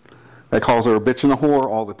dude that calls her a bitch and a whore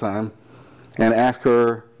all the time and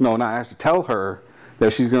tell her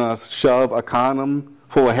that she's going to shove a condom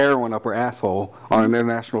full of heroin up her asshole on an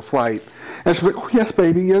international flight. And she's like, oh, yes,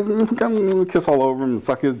 baby, yes, I'm going to kiss all over him and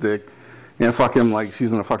suck his dick and fuck him like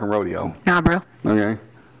she's in a fucking rodeo. Nah, bro. Okay?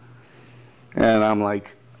 And I'm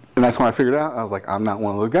like, and that's when I figured out, I was like, I'm not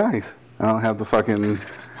one of those guys. I don't have the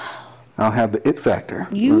it factor.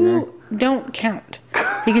 You don't count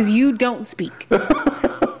because you don't speak.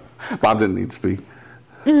 Bob didn't need to speak.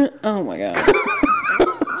 Oh, my God.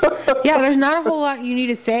 Yeah, there's not a whole lot you need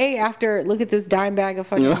to say after, look at this dime bag of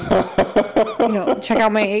fucking, check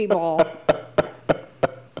out my 8-ball.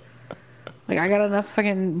 Like, I got enough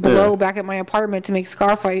fucking blow back at my apartment to make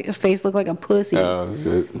Scarface look like a pussy. Oh,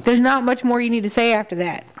 shit. There's not much more you need to say after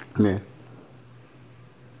that. Yeah.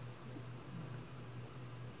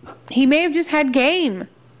 He may have just had game.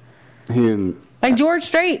 He didn't. Like George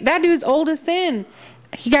Strait, that dude's old as sin.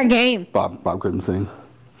 He got game. Bob couldn't sing.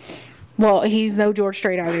 Well, he's no George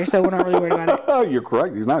Strait either, so we're not really worried about it. You're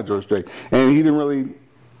correct. He's not George Strait. And he didn't really...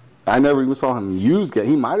 I never even saw him use game.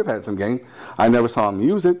 He might have had some game. I never saw him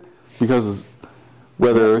use it because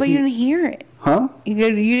whether But you didn't hear it. Huh? You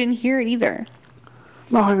didn't hear it either.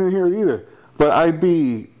 No, I didn't hear it either. But I'd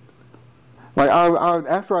be... Like,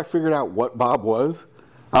 after I figured out what Bob was,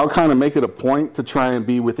 I would kind of make it a point to try and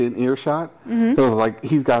be within earshot. It was like,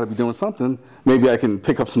 he's got to be doing something. Maybe I can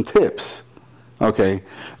pick up some tips. Okay.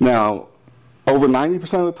 Now, over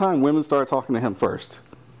 90% of the time, women start talking to him first.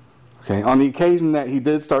 Okay. On the occasion that he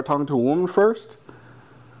did start talking to a woman first,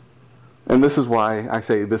 and this is why I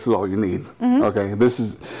say this is all you need. Okay. This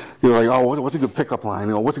is, you're like, oh, what's a good pickup line?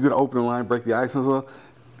 You know, what's a good opening line, break the ice and stuff?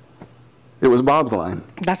 It was Bob's line.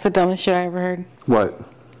 That's the dumbest shit I ever heard. What?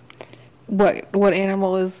 What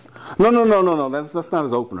animal is... No. That's not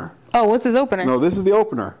his opener. Oh, what's his opener? No, this is the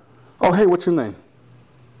opener. Oh, hey, what's your name?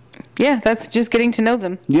 Yeah, that's just getting to know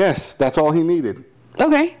them. Yes, that's all he needed.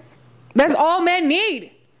 Okay. That's all men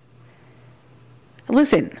need.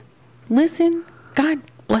 Listen. God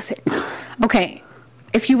bless it. Okay.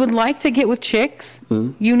 If you would like to get with chicks,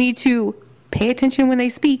 you need to pay attention when they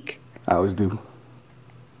speak. I always do.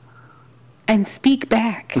 And speak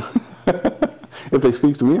back. If they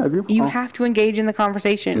speak to me, I do. You have to engage in the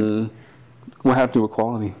conversation. What happened to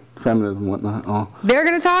equality? Feminism, whatnot. They're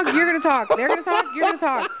going to talk, you're going to talk. They're going to talk, you're going to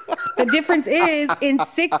talk. The difference is, in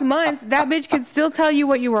 6 months, that bitch can still tell you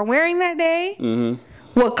what you were wearing that day,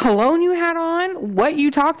 what cologne you had on, what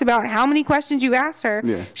you talked about, how many questions you asked her.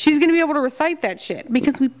 Yeah. She's going to be able to recite that shit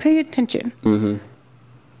because we pay attention.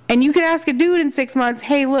 And you could ask a dude in 6 months,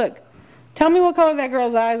 hey, look, tell me what color that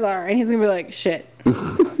girl's eyes are. And he's going to be like, shit.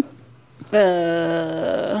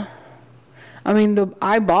 I mean, the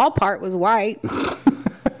eyeball part was white.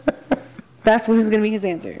 That's what is going to be his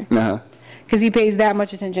answer. Because he pays that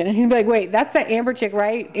much attention. And he'd be like, wait, that's that Amber chick,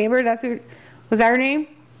 right? Amber, was that her name?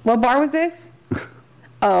 What bar was this?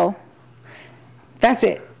 Oh. That's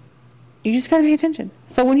it. You just got to pay attention.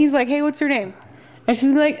 So when he's like, hey, what's your name? And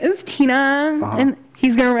she's like, it's Tina. And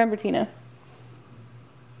he's going to remember Tina.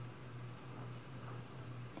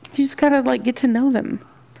 You just got to, like, get to know them.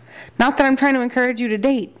 Not that I'm trying to encourage you to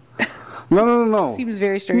date. No. Seems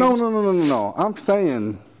very strange. No. I'm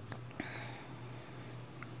saying...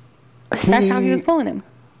 That's how he was pulling him.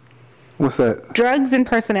 What's that? Drugs and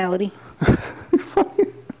personality.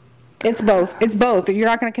 It's both. You're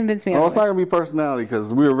not going to convince me. It's not going to be personality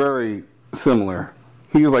because we were very similar.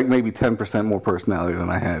 He was like maybe 10% more personality than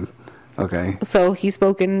I had. Okay. So he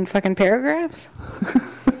spoke in fucking paragraphs?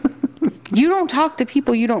 You don't talk to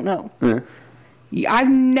people you don't know. Yeah.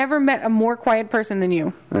 I've never met a more quiet person than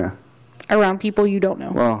you. Yeah. Around people you don't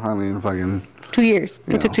know. Well, I mean, fucking... 2 years.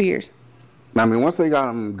 It took 2 years. I mean, once they got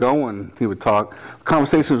him going, he would talk.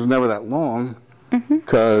 Conversations was never that long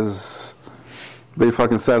because they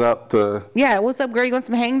fucking set up to... Yeah, what's up, girl? You want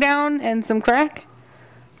some hang down and some crack?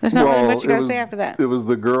 There's not really much you gotta say after that. It was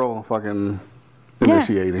the girl fucking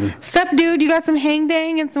initiating. Sup, dude? You got some hang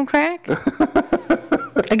dang and some crack?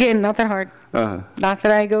 Again, not that hard. Not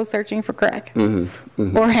that I go searching for crack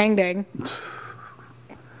or hang dang.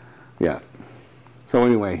 Yeah. So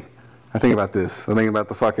anyway... I think about this. I think about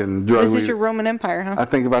the fucking drug. This is your Roman Empire, huh? I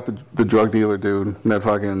think about the drug dealer dude that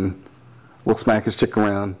fucking will smack his chick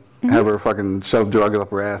around, have her fucking shove drugs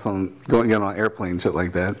up her ass on get on an airplane, shit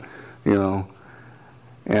like that, you know.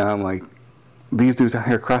 And I'm like, these dudes out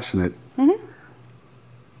here crushing it.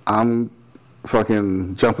 I'm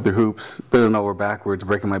fucking jumping through hoops, bending over backwards,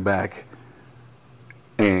 breaking my back,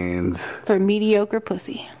 and for mediocre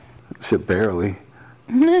pussy. Shit, barely.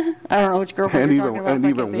 I don't know which girlfriend you're talking about. And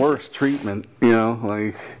even worse treatment, you know,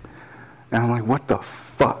 like, and I'm like, what the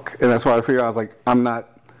fuck? And that's why I figured I was like, I'm not.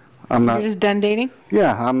 You're just done dating?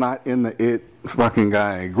 Yeah, I'm not in the it fucking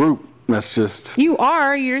guy group. That's just. You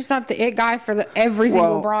are. You're just not the it guy for every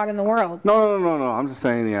single broad in the world. No. I'm just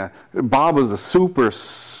saying, yeah. Bob is a super,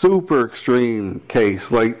 super extreme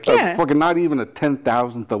case. Like, fucking not even a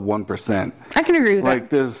 10,000th of 1%. I can agree with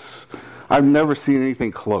that. Like, I've never seen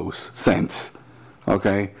anything close since.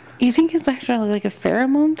 Okay. You think it's actually like a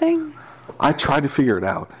pheromone thing? I tried to figure it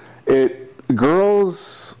out.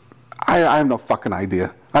 Girls, I have no fucking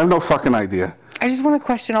idea. I just want to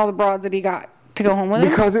question all the broads that he got to go home with him.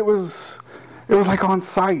 Because it was like on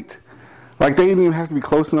sight. Like they didn't even have to be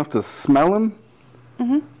close enough to smell him.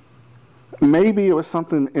 Maybe it was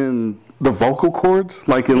something in the vocal cords,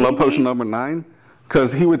 like in Love Potion number 9,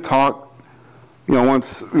 because he would talk. You know,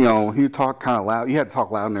 once, you know, he would talk kind of loud. You had to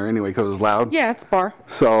talk loud in there anyway because it was loud. Yeah, it's a bar.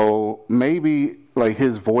 So maybe, like,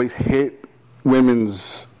 his voice hit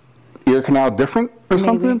women's ear canal different or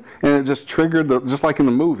something. And it just triggered, just like in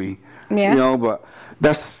the movie. Yeah. You know, but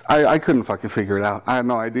I couldn't fucking figure it out. I had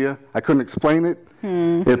no idea. I couldn't explain it.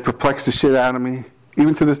 It perplexed the shit out of me,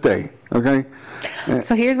 even to this day, okay?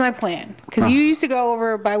 So here's my plan. Because you used to go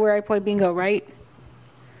over by where I play bingo, right?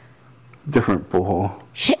 Different pool.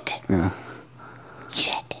 Shit. Yeah.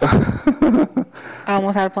 Shit. I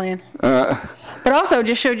almost had a plan. But also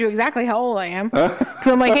just showed you exactly how old I am. Because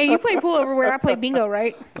I'm like, hey, you play pool over where I play bingo,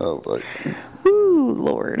 right? Oh, boy. Ooh,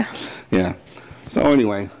 Lord. Yeah. So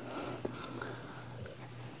anyway.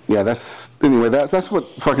 Yeah, that's what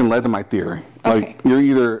fucking led to my theory. Like, you're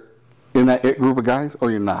either in that it group of guys or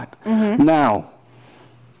you're not. Now,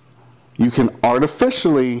 you can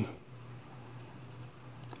artificially...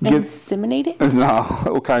 inseminate it?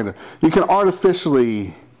 No, kind of. You can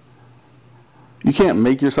artificially... You can't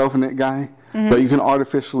make yourself an it guy, but you can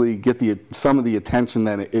artificially get some of the attention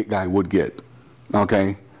that an it guy would get.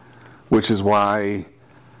 Okay? Which is why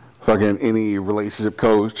fucking any relationship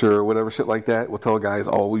coach or whatever shit like that will tell guys,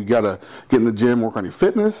 oh, you gotta get in the gym, work on your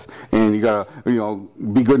fitness, and you gotta,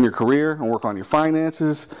 be good in your career and work on your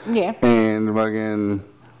finances. Yeah. And fucking,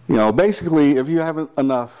 basically, if you have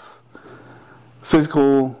enough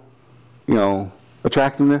physical,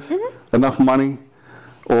 attractiveness, enough money,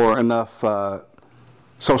 or enough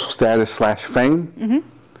social status / fame,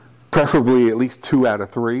 preferably at least 2 out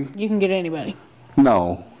of 3. You can get anybody.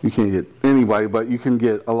 No, you can't get anybody, but you can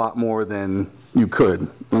get a lot more than you could,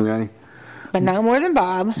 okay? But not more than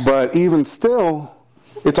Bob. But even still,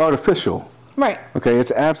 it's artificial. Right. Okay,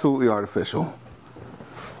 it's absolutely artificial.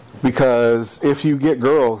 Because if you get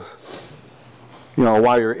girls,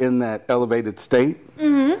 while you're in that elevated state,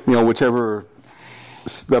 whichever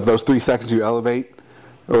of those 3 seconds you elevate,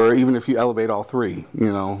 or even if you elevate all 3,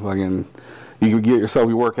 again, you can get yourself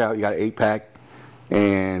your workout, you got an 8-pack,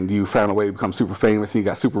 and you found a way to become super famous, and you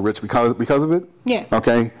got super rich because of it. Yeah.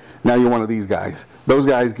 Okay? Now you're one of these guys. Those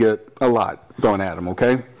guys get a lot thrown at them,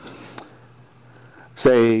 okay?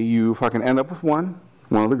 Say you fucking end up with one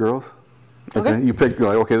of the girls. Okay? You pick, you're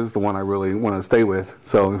like, okay, this is the one I really want to stay with.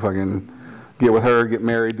 So if I can get with her, get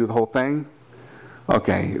married, do the whole thing.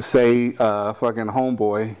 Okay, say fucking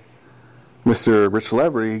homeboy, Mr. Rich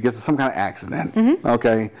Celebrity, gets in some kind of accident.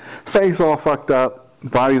 Okay? Face all fucked up,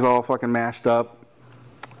 body's all fucking mashed up.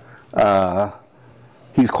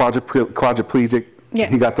 He's quadriplegic. Yeah.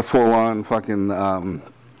 He got the full-on fucking, I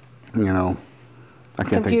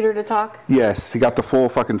can't Computer to talk? Yes, he got the full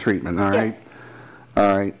fucking treatment, all right? Yeah.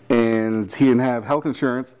 All right. And he didn't have health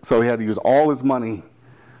insurance, so he had to use all his money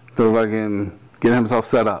to fucking get himself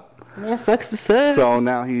set up. Yeah, sucks to suck. So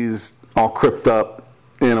now he's all cripped up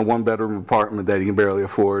in a 1-bedroom apartment that he can barely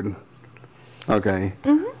afford. Okay.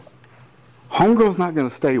 Homegirl's not going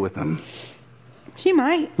to stay with him. She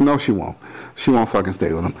might. No, she won't. She won't fucking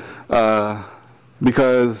stay with him.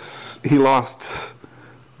 Because he lost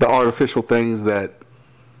the artificial things that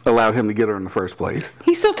allowed him to get her in the first place.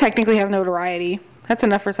 He still technically has notoriety. That's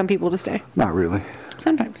enough for some people to stay. Not really.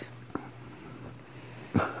 Sometimes.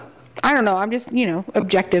 I don't know. I'm just,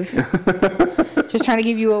 objective. Just trying to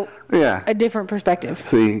give you a different perspective.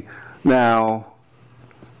 See, now,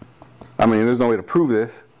 there's no way to prove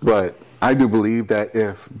this, but I do believe that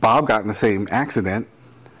if Bob got in the same accident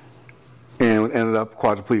and ended up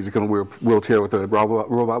quadriplegic in a wheelchair with a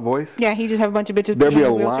robot voice. Yeah, he just have a bunch of bitches. There'd be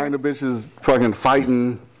a line of bitches fucking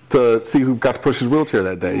fighting to see who got to push his wheelchair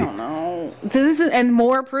that day. I don't know. This is and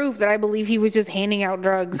more proof that I believe he was just handing out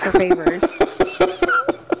drugs for favors.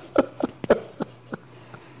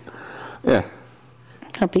 Yeah.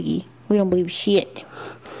 How piggy? We don't believe shit.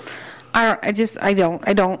 I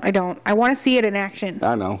don't. I want to see it in action.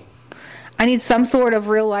 I know. I need some sort of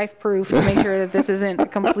real life proof to make sure that this isn't a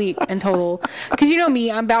complete and total. Because you know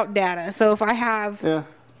me, I'm about data. So if I have a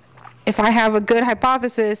good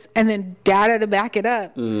hypothesis and then data to back it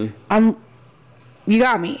up, you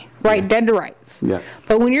got me right, dead to rights. Yeah.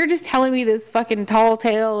 But when you're just telling me this fucking tall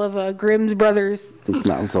tale of a Grimm's brothers,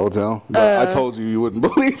 not tall tale, but I told you wouldn't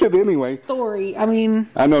believe it anyway. Story. I mean,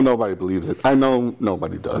 I know nobody believes it. I know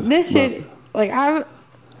nobody does. This shit, like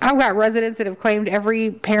I've got residents that have claimed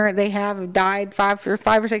every parent they have died five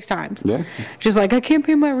or 6 times. Yeah. Just like, I can't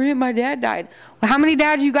pay my rent, my dad died. Well, how many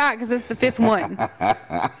dads you got? Because this is the 5th one.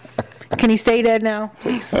 Can he stay dead now,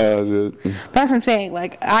 please? That's what I'm saying.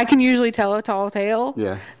 Like, I can usually tell a tall tale.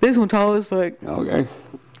 Yeah. This one tall as fuck. Okay.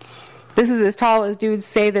 This is as tall as dudes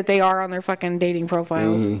say that they are on their fucking dating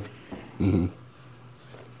profiles. We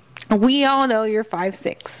all know you're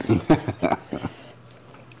 5'6".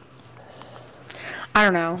 I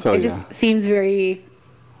don't know. So, it just seems very...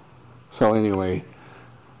 So anyway,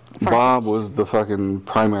 Bob was the fucking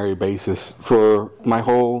primary basis for my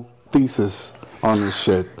whole thesis on this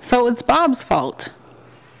shit. So it's Bob's fault.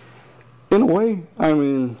 In a way. I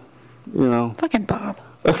mean, Fucking Bob.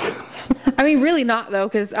 I mean, really not, though,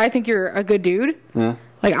 because I think you're a good dude. Yeah.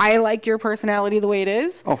 Like, I like your personality the way it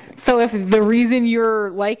is. Oh. So if the reason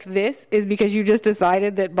you're like this is because you just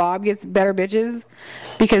decided that Bob gets better bitches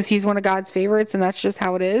because he's one of God's favorites and that's just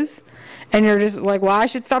how it is, and you're just like, well, I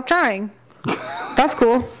should stop trying. That's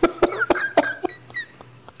cool.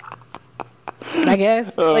 I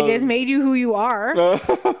guess. Like, it's made you who you are.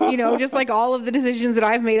 Just like all of the decisions that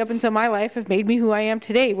I've made up until my life have made me who I am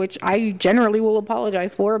today, which I generally will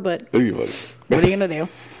apologize for, but what are you going to do?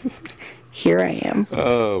 Here I am.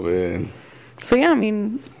 Oh, man. So, yeah, I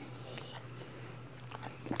mean,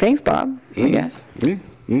 thanks, Bob, I guess. Yeah.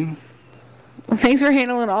 Well, thanks for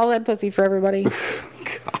handling all that pussy for everybody.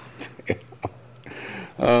 God damn.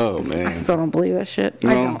 Oh, man. I still don't believe that shit. No.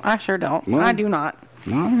 I don't. I sure don't. No. I do not.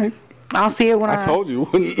 All right. I'll see it when I told you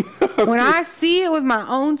wouldn't. When I see it with my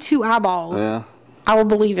own 2 eyeballs, I will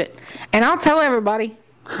believe it. And I'll tell everybody.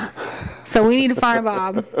 So we need to find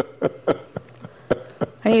Bob.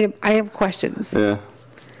 I have questions. Yeah.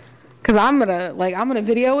 Cause I'm gonna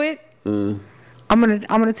video it. I'm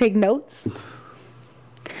gonna take notes.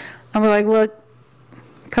 I'm gonna like, look,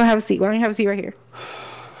 come have a seat. Why don't you have a seat right here?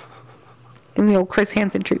 Give me the old Chris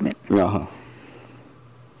Hansen treatment.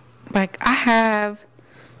 Like, I have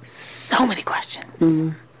so many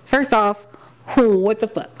questions. First off, what the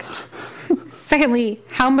fuck? Secondly,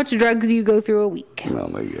 how much drugs do you go through a week? Oh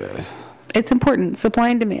my God. It's important. Supply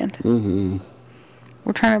and demand.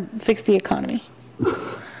 We're trying to fix the economy.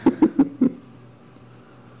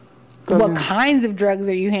 What kinds of drugs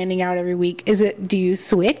are you handing out every week? Do you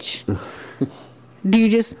switch? Do you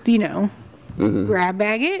just, grab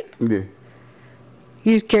bag it? Yeah.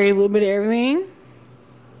 You just carry a little bit of everything?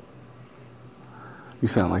 You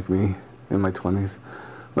sound like me in my 20s.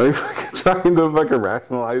 Like, trying to fucking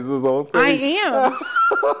rationalize this whole thing. I am.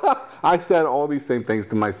 I said all these same things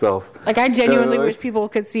to myself. Like, I genuinely wish people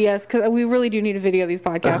could see us, because we really do need a video of these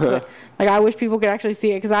podcasts. But, like, I wish people could actually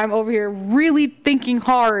see it, because I'm over here really thinking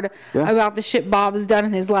hard about the shit Bob has done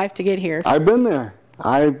in his life to get here. I've been there.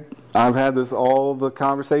 I've had all the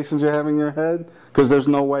conversations you're having in your head, because there's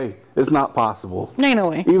no way. It's not possible. Ain't no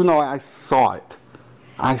way. Even though I saw it.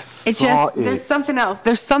 There's something else.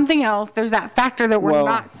 There's something else. There's that factor that we're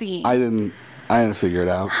not seeing. I didn't figure it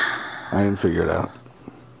out.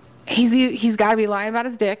 He's got to be lying about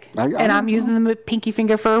his dick, and I'm using the pinky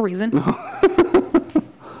finger for a reason.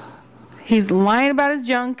 He's lying about his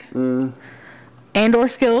junk and or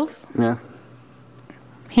skills. Yeah.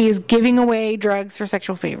 He is giving away drugs for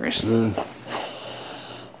sexual favors.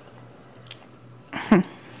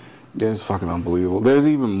 It's fucking unbelievable. There's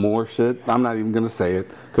even more shit. I'm not even going to say it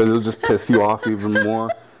because it'll just piss you off even more.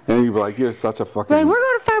 And you'll be like, you're such a fucking... Like, we're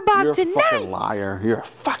going to find Bob tonight. You're a fucking liar. You're a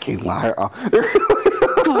fucking liar.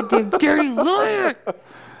 Goddamn dirty liar.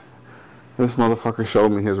 This motherfucker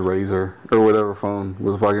showed me his Razor or whatever phone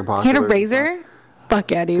was fucking popular. He had a Razor? Fuck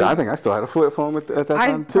yeah, dude. I think I still had a flip phone at that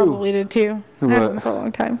time, too. I probably did, too. I had it for a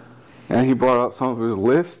long time. And he brought up some of his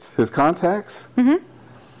lists, his contacts. And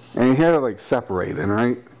he had it, like, separated,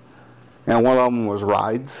 right? And one of them was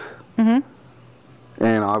rides. And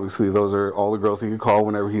obviously those are all the girls he could call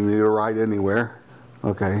whenever he needed a ride anywhere.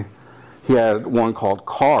 Okay. He had one called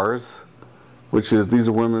cars, which is these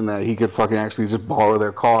are women that he could fucking actually just borrow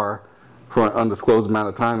their car for an undisclosed amount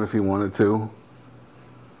of time if he wanted to.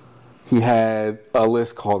 He had a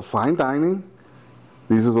list called fine dining.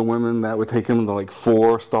 These are the women that would take him to like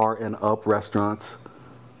 4-star and up restaurants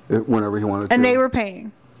whenever he wanted to. And they were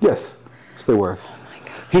paying? Yes. Yes, they were.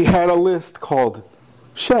 He had a list called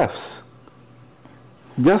chefs.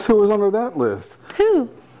 Guess who was under that list? Who?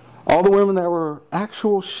 All the women that were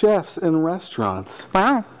actual chefs in restaurants.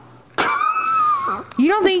 Wow. You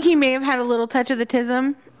don't think he may have had a little touch of the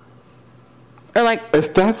tism? Or like...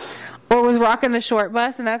 If that's... Or was rocking the short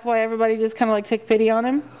bus and that's why everybody just kind of like took pity on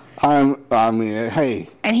him? I mean, hey.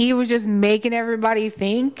 And he was just making everybody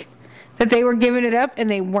think that they were giving it up and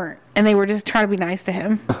they weren't. And they were just trying to be nice to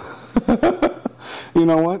him. You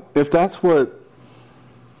know what? If that's what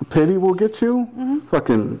pity will get you,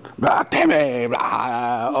 fucking, damn it,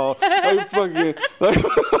 fucking.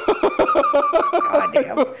 God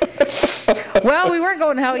damn. Well, we weren't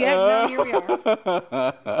going to hell yet. Now here we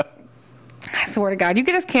are. I swear to God, you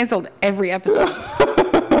get us canceled every episode.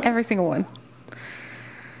 Every single one.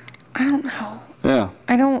 I don't know. Yeah.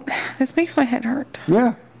 This makes my head hurt.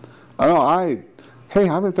 Yeah. I know. I've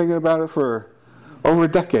been thinking about it for over a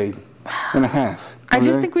decade and a half. I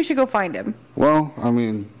just think we should go find him. Well, I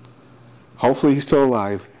mean, hopefully he's still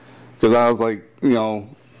alive. Because I was like,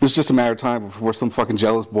 it's just a matter of time before some fucking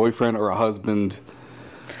jealous boyfriend or a husband.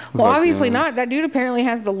 Well, obviously not. That dude apparently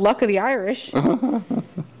has the luck of the Irish.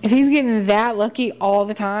 If he's getting that lucky all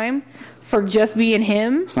the time for just being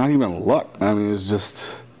him. It's not even luck. I mean, it's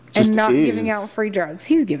just and not giving out free drugs.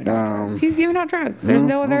 He's giving out drugs. He's giving out drugs. There's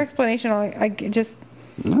no other explanation. I just...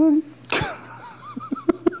 No.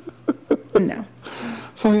 No.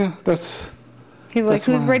 So yeah, that's. He's like,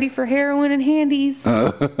 who's ready for heroin and handies?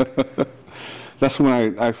 That's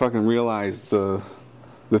when I fucking realized the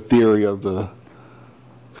theory of the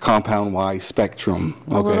compound Y spectrum.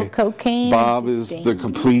 Okay. A little cocaine. Bob is the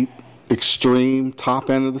complete extreme top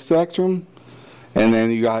end of the spectrum, and then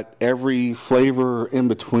you got every flavor in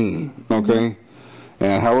between. Okay.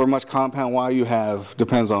 And however much compound Y you have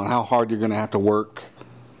depends on how hard you're going to have to work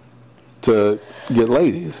to get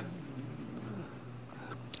ladies.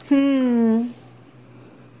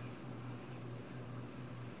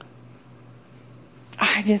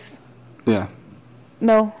 I just... Yeah.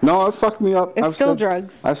 No. No, it fucked me up. It's still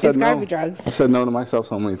drugs. It's gotta be drugs. I've said no to myself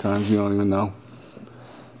so many times, you don't even know.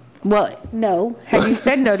 Well, no. Have you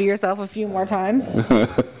said no to yourself a few more times?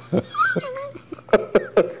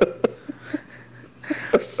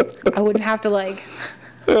 I wouldn't have to, like,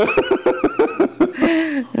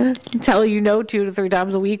 tell you no 2 to 3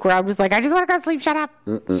 times a week where I'm just like, I just want to go to sleep, shut up.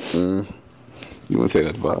 You wouldn't say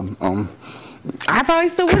that to Bob. I probably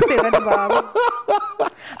still would say that to Bob.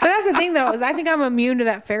 But that's the thing, though, is I think I'm immune to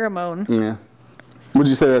that pheromone. Yeah. Would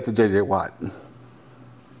you say that to J.J. Watt?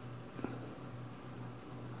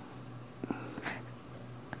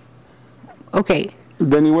 Okay.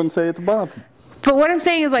 Then you wouldn't say it to Bob. But what I'm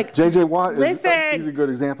saying is, like, J.J. Watt he's a good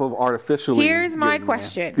example of artificially. Here's my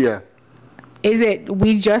question. Yeah. Is it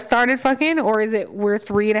we just started fucking, or is it we're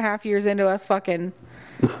 3.5 years into us fucking?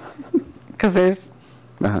 Because there's,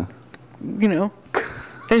 you know,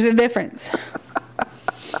 there's a difference.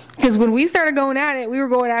 Because when we started going at it, we were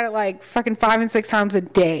going at it like fucking 5 and 6 times a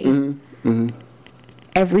day. Mm-hmm. Mm-hmm.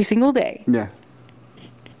 Every single day. Yeah.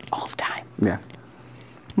 All the time. Yeah.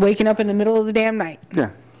 Waking up in the middle of the damn night.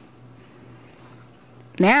 Yeah.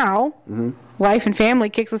 Now, life and family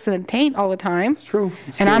kicks us in the taint all the time. It's true.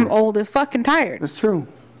 I'm old as fucking tired. It's true.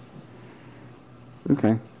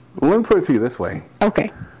 Okay. Well, let me put it to you this way.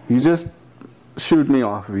 Okay. You just shooed me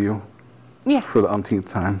off of you. Yeah. For the umpteenth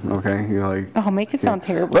time, okay? You're like... Oh, make it sound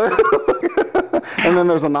terrible. And then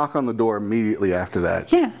there's a knock on the door immediately after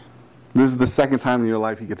that. Yeah. This is the second time in your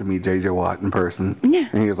life you get to meet J.J. Watt in person. Yeah.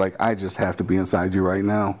 And he was like, I just have to be inside you right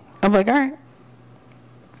now. I'm like, all right.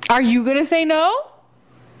 Are you going to say no?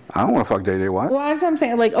 I don't want to fuck J.J. Watt. Well, that's what I'm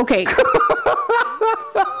saying. Like, okay.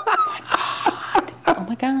 Oh,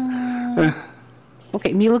 my God.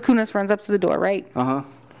 Okay, Mila Kunis runs up to the door, right? Uh-huh.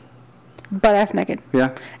 Butt-ass naked.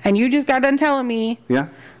 Yeah. And you just got done telling me. Yeah.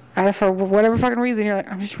 For whatever fucking reason, you're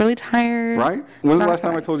like, I'm just really tired. Right? When was the last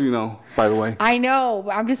time I told you no, by the way? I know,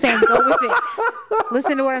 but I'm just saying, go with it.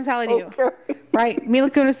 Listen to what I'm telling you. Okay. Right? Mila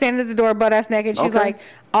Kunis standing at the door, butt-ass naked. She's like,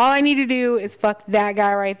 all I need to do is fuck that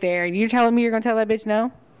guy right there. And you're telling me you're going to tell that bitch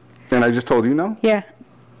no? And I just told you no? Yeah.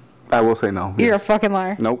 I will say no. You're a fucking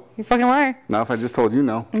liar. Nope. You're a fucking liar. Not if I just told you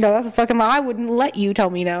no. No, that's a fucking lie. I wouldn't let you tell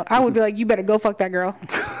me no. I would be like, you better go fuck that girl.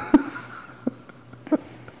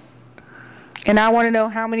 And I want to know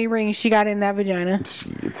how many rings she got in that vagina.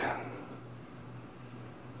 Shit.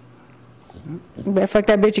 You better fuck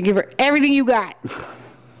that bitch and give her everything you got.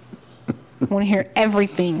 I want to hear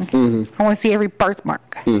everything. Mm-hmm. I want to see every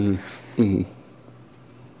birthmark. Mm-hmm.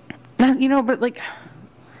 Mm-hmm. You know, but like...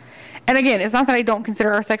 And again, it's not that I don't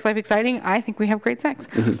consider our sex life exciting. I think we have great sex.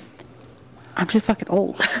 Mm-hmm. I'm just fucking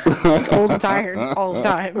old. Just old and tired all the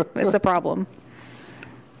time. It's a problem.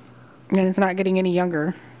 And it's not getting any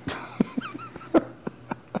younger.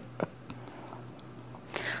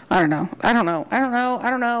 I don't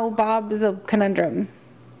know. Bob is a conundrum.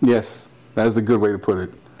 Yes, that is a good way to put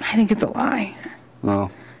it. I think it's a lie.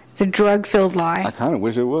 Well, it's a drug-filled lie. I kind of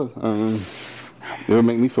wish it was. I mean, it would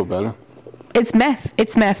make me feel better. It's meth.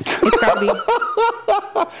 It's gotta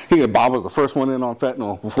be. Bob was the first one in on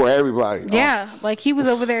fentanyl before everybody. Yeah, like he was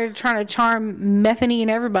over there trying to charm methany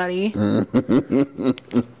and everybody.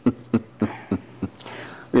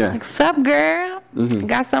 Yeah. Like, sup, girl? Mm-hmm.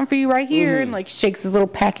 Got something for you right here. Mm-hmm. And like shakes his little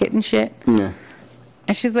packet and shit. Yeah.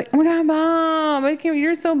 And she's like, oh my God, Mom,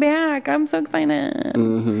 you're so back. I'm so excited.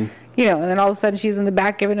 Mm-hmm. You know, and then all of a sudden she's in the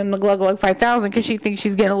back giving him the Glug Glug 5000 because she thinks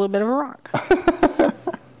she's getting a little bit of a rock.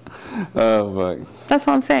 Oh, fuck. That's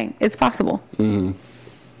what I'm saying. It's possible. Mm-hmm.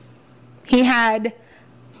 He had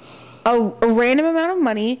a random amount of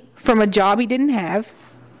money from a job he didn't have.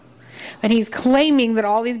 And he's claiming that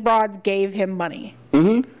all these broads gave him money.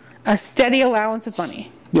 Mm-hmm. A steady allowance of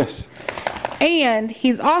money. Yes. And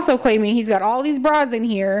he's also claiming he's got all these broads in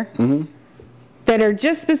here that are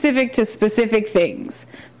just specific to specific things.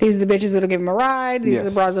 These are the bitches that'll give him a ride. These are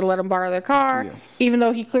the broads that'll let him borrow their car. Yes. Even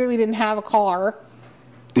though he clearly didn't have a car.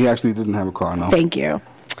 He actually didn't have a car, no. Thank you.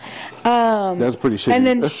 That's pretty shitty. And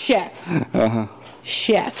then chefs.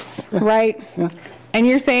 Chefs, right? Yeah. And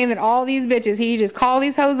you're saying that all these bitches, he just call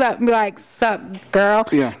these hoes up and be like, sup, girl?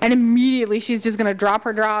 Yeah. And immediately she's just going to drop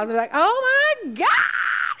her drawers and be like, oh my God,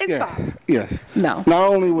 it's Bob. Yes. No. Not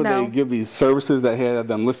only would they give these services that he had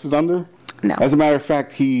them listed under, no. As a matter of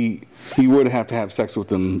fact, he would have to have sex with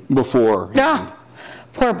them before.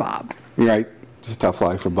 Poor Bob. Right. It's a tough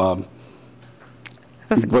life for Bob.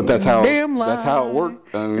 But that's how it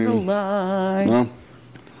worked. I mean, it's a lie. Well,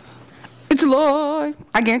 it's a lie.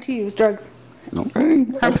 I guarantee you it's drugs. Okay.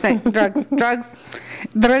 100% drugs.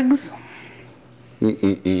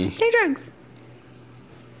 Hey, drugs.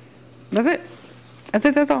 That's it.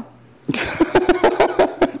 That's all.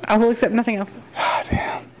 I will accept nothing else. God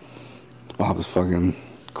damn. Bob is fucking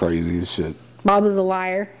crazy as shit. Bob is a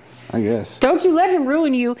liar. I guess. Don't you let him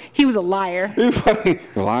ruin you. He was a liar. He's fucking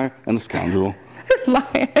a liar and a scoundrel.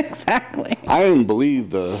 Liar, exactly. I didn't believe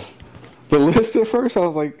the list at first. I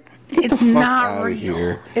was like, get the fuck out of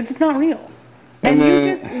here. It's not real. And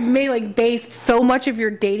you just based so much of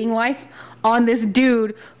your dating life on this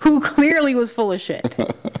dude who clearly was full of shit.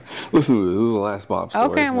 Listen to this. This is the last Bob story.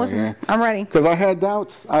 Okay, I'm listening. I'm ready. Because I had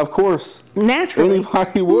doubts. Of course. Naturally.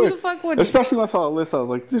 Anybody would. Who the fuck would? Especially when I saw the list, I was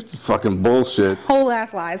like, this is fucking bullshit. Whole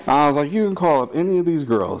ass lies. I was like, you can call up any of these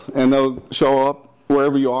girls, and they'll show up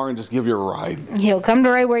wherever you are and just give you a ride. He'll come to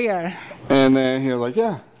right where you are. And then he was like,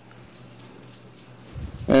 yeah.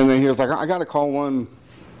 And then he was like, I got to call one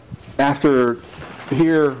after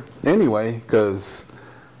here anyway, because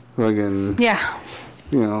fucking, yeah,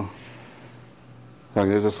 you know, like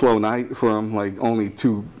it was a slow night for him, like only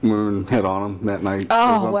 2 women hit on him that night.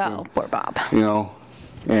 Oh, well, poor Bob. You know,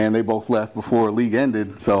 and they both left before the league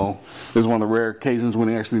ended, so this is one of the rare occasions when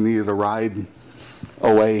he actually needed a ride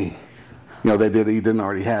away. You know, he didn't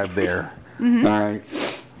already have there. Mm-hmm. All right.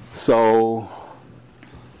 So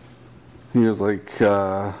he was like,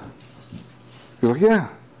 yeah.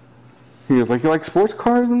 He was like, you like sports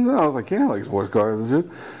cars? And I was like, yeah, I like sports cars and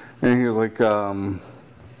shit. And he was like,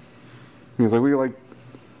 we like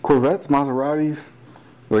Corvettes, Maseratis?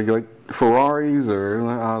 You like Ferraris? Or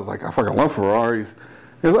I was like, I fucking love Ferraris.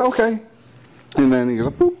 He was like, okay. And then he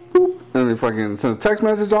goes, boop, boop. And he fucking sends a text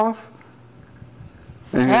message off.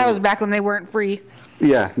 And that was back when they weren't free.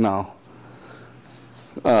 Yeah, no.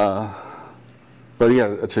 But he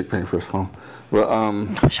had a chick paying for his phone. But,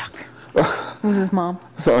 oh, shocker. It was his mom.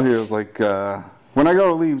 So he was like, when I go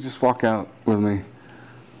to leave, just walk out with me.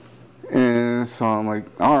 And so I'm like,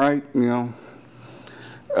 all right, you know.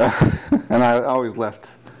 And I always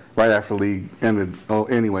left right after the league ended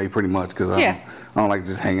anyway, pretty much, because I don't like to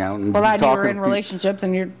just hang out. And well, I knew you were in relationships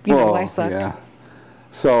and your life sucked. Yeah.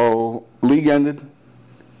 So league ended.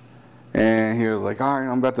 And he was like, all right,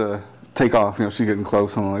 I'm about to take off. You know, she's getting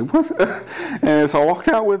close. I'm like, what? And so I walked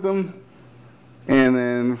out with him. And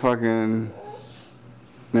then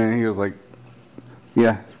then he was like,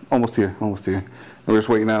 yeah, almost here. And we're just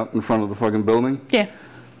waiting out in front of the fucking building. Yeah.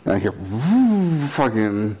 And I hear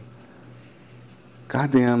fucking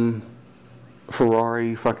goddamn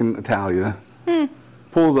Ferrari fucking Italia.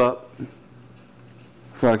 Pulls up.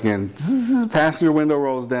 Fucking passenger window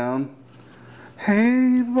rolls down.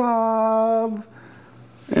 Hey, Bob.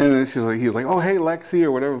 And then he was like, oh, hey, Lexi,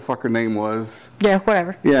 or whatever the fuck her name was. Yeah,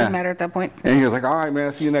 whatever. Yeah. Doesn't matter at that point. And he was like, all right, man,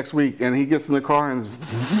 I'll see you next week. And he gets in the car and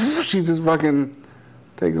she just fucking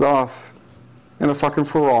takes off in a fucking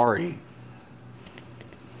Ferrari.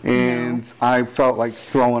 And I felt like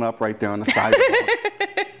throwing up right there on the sidewalk.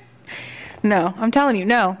 No, I'm telling you,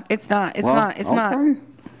 no, it's not. It's not.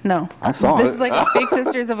 No. I saw This is like a Big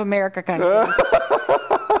Sisters of America kind of thing.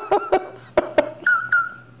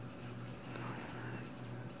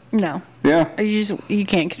 No. Yeah. You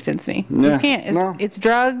can't convince me. Yeah. You can't. It's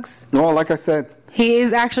drugs. No, like I said. He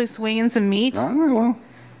is actually swinging some meat. All right, well.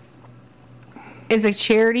 It's a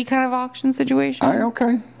charity kind of auction situation.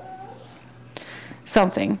 Okay.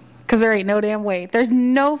 Something. Because there ain't no damn way. There's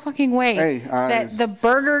no fucking way that the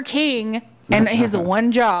Burger King and his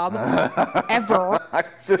one job ever,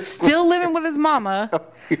 still living with his mama,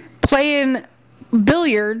 playing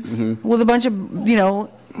billiards with a bunch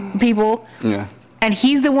of, people. Yeah. And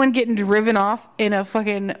he's the one getting driven off in a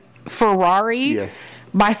fucking Ferrari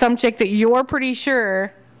by some chick that you're pretty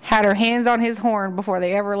sure had her hands on his horn before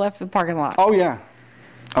they ever left the parking lot. Oh, yeah.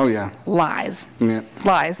 Lies. Yeah.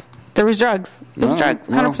 Lies. There was drugs. There was drugs.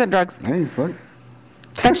 100% drugs. Hey, fuck.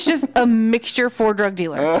 That's just a mixture for drug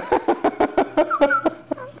dealer.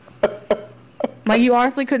 Like, you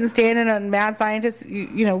honestly couldn't stand in a mad scientist,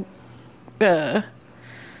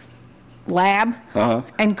 lab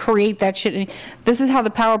and create that shit. This is how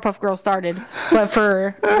the Powerpuff Girls started, but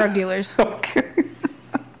for drug dealers. Okay.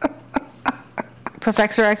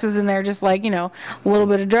 Professor X is in there just like, a little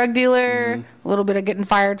bit of drug dealer, a little bit of getting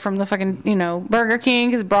fired from the fucking, Burger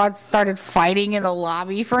King because broads started fighting in the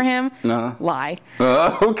lobby for him. Lie.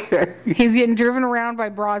 Okay. He's getting driven around by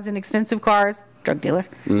broads in expensive cars. Drug dealer.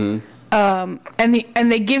 And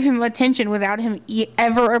they give him attention without him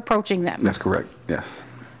ever approaching them. That's correct. Yes.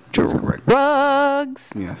 That's correct.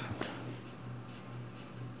 Drugs. Yes.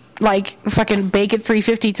 Like fucking Bake It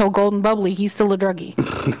 350 till Golden Bubbly, he's still a druggie.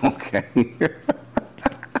 Okay.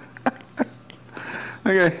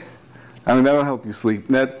 Okay. I mean, that'll help you sleep.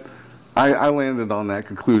 I landed on that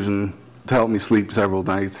conclusion to help me sleep several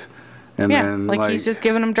nights. And then he's just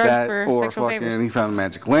giving him drugs for sexual favors. He found a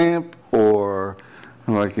magic lamp, or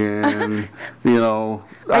Like, and, you know.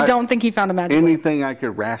 I don't think he found a magic anything I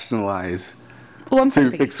could rationalize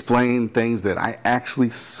to explain things that I actually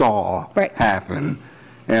saw happen.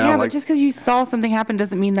 And yeah, but just because you saw something happen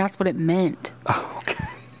doesn't mean that's what it meant. Oh, okay.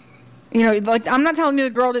 You know, like, I'm not telling you the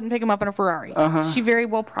girl didn't pick him up in a Ferrari. She very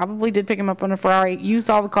well probably did pick him up in a Ferrari. You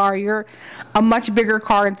saw the car. You're a much bigger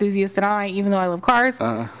car enthusiast than I, even though I love cars.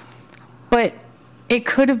 But it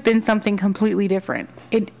could have been something completely different.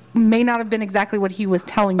 It may not have been exactly what he was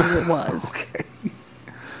telling you it was. Okay.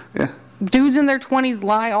 Yeah. Dudes in their 20s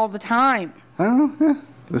lie all the time. I don't know. Yeah,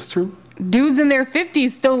 that's true. Dudes in their 50s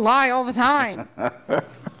still lie all the time.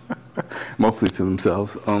 Mostly to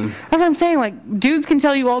themselves. That's what I'm saying. Like, dudes can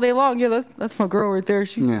tell you all day long, yeah, that's my girl right there.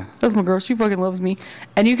 That's my girl. She fucking loves me.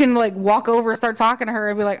 And you can, like, walk over and start talking to her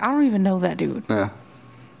and be like, I don't even know that dude. Yeah.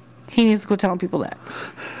 He needs to go telling people that.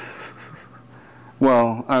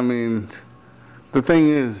 Well, I mean, the thing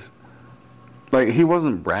is, like, he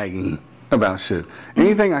wasn't bragging about shit.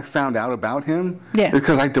 Anything I found out about him is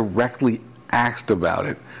because I directly asked about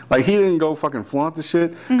it. Like, he didn't go fucking flaunt the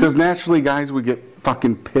shit, because naturally guys would get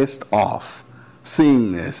fucking pissed off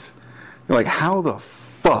seeing this. You're like, how the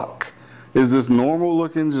fuck is this normal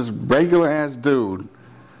looking, just regular ass dude,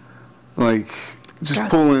 like, just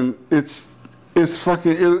pulling, it's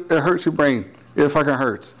fucking, it hurts your brain. It fucking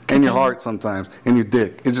hurts. And your heart sometimes. And your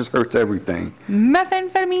dick. It just hurts everything.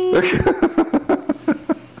 Methamphetamine.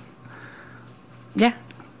 Yeah.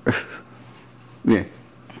 Yeah.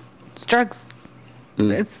 It's drugs.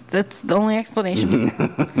 That's the only explanation.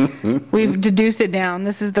 We've deduced it down.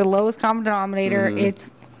 This is the lowest common denominator.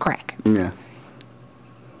 It's crack. Yeah.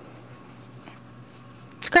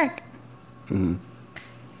 It's crack. And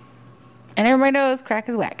everybody knows crack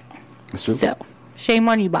is whack. That's true. So, shame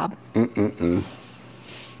on you, Bob.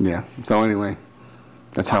 Yeah. So anyway,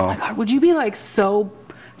 that's how. Oh my God, would you be like so,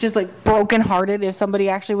 just like brokenhearted if somebody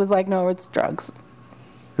actually was like, no, it's drugs?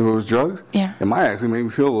 If it was drugs? Yeah. It might actually make me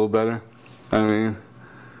feel a little better. I mean.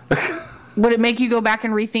 Would it make you go back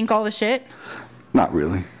and rethink all the shit? Not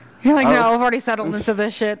really. You're like, no, I've already settled into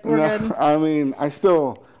this shit. We're good. I mean, I would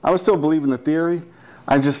still believe in the theory.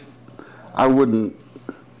 I wouldn't,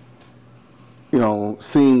 you know,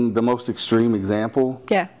 seeing the most extreme example.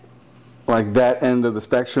 Yeah. Like, that end of the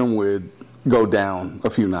spectrum would go down a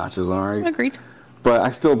few notches, all right? Agreed. But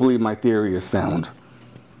I still believe my theory is sound.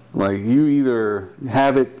 Like, you either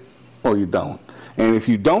have it or you don't. And if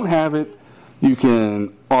you don't have it, you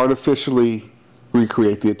can artificially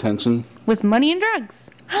recreate the attention. With money and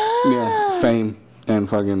drugs. Yeah, fame and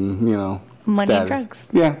fucking, you know, money status. and drugs.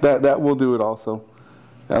 Yeah, that will do it also.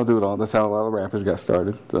 That'll do it all. That's how a lot of rappers got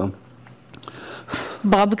started. So.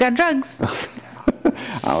 Bob's got drugs.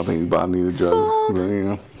 I don't think Bob needed drugs. Sold. But, you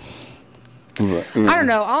know. I don't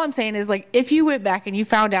know. All I'm saying is, like, if you went back and you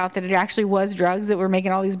found out that it actually was drugs that were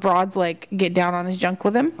making all these broads, like, get down on his junk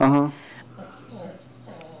with him.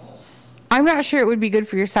 I'm not sure it would be good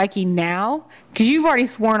for your psyche now, because you've already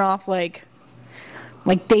sworn off, like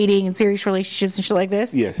dating and serious relationships and shit like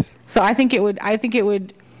this. Yes. So I think it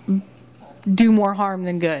would do more harm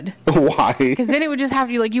than good. Why? Because then it would just have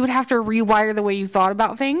to, like, you would have to rewire the way you thought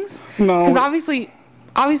about things. No. Because obviously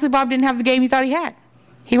Bob didn't have the game you thought he had.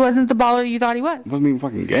 He wasn't the baller you thought he was. It wasn't even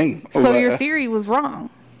fucking game. So your theory was wrong.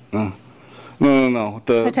 No.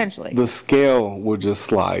 Potentially. The scale would just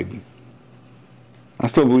slide. I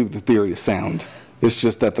still believe the theory is sound. It's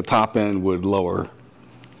just that the top end would lower.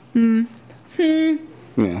 Yeah.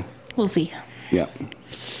 We'll see. Yeah.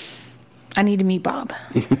 I need to meet Bob.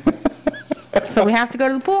 So we have to go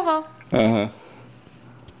to the pool hall.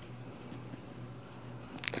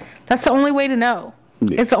 That's the only way to know.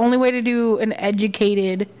 Yeah. It's the only way to do an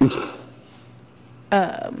educated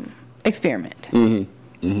experiment.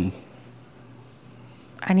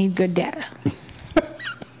 I need good data.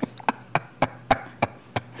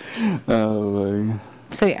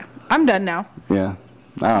 So yeah, I'm done now. Yeah.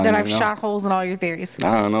 That I've shot holes in all your theories.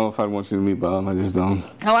 I don't know if I want you to meet Bob. I just don't.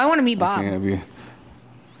 Oh, I want to meet Bob. I can't have you.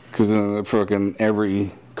 Because then fucking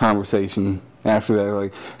every conversation after that,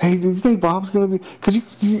 like, hey, do you think Bob's gonna be?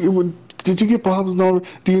 Did you get Bob's number?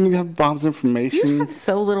 Do you have Bob's information? You have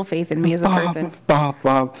so little faith in me as a person.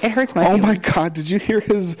 Bob. It hurts my feelings. Oh my God! Did you hear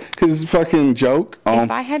his fucking joke?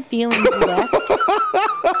 If I had feelings left,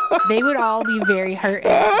 they would all be very hurt.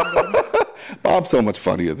 Bob's so much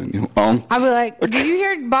funnier than you. I'd be like, did you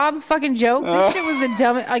hear Bob's fucking joke? This shit was the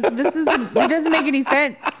dumbest. Like, it doesn't make any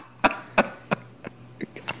sense.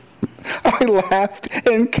 I laughed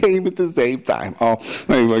and came at the same time.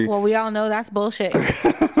 Anyway. Well, we all know that's bullshit.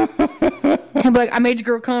 He'd be like, I made your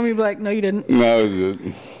girl come. You'd be like, no, you didn't. No, you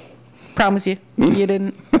didn't. Promise you, you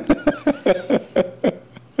didn't.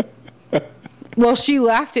 Well, she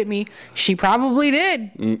laughed at me. She probably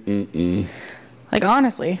did. Like,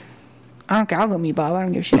 honestly, I don't care. I'll go meet Bob. I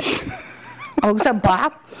don't give a shit. Oh, what's up,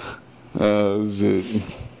 Bob? Oh, shit.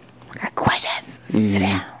 I got questions. Sit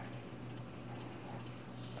down.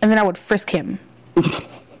 And then I would frisk him.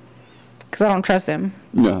 Because I don't trust him.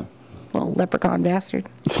 Yeah. Little leprechaun bastard.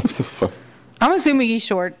 What the fuck? I'm assuming he's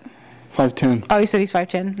short. 5'10". Oh, you said he's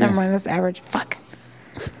 5'10". Never mind, that's average. Fuck.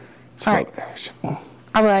 It's all right. Average.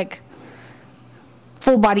 I'm like,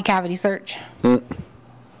 full body cavity search.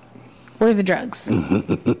 Where's the drugs?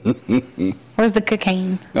 Where's the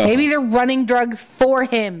cocaine? Maybe they're running drugs for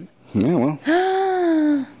him. Yeah, well.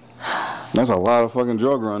 That's a lot of fucking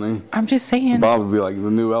drug running. I'm just saying. Bob would be like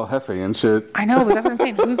the new El Jefe and shit. I know, but that's what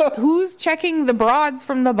I'm saying. Who's checking the broads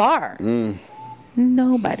from the bar?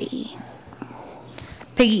 Nobody.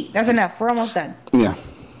 Piggy, that's enough. We're almost done. Yeah.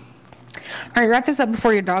 All right, wrap this up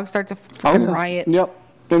before your dog starts a fucking riot. Yep.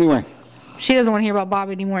 Anyway. She doesn't want to hear about Bob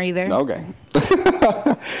anymore either. Okay.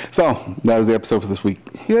 So, that was the episode for this week.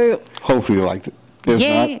 Yeah. Hopefully you liked it. If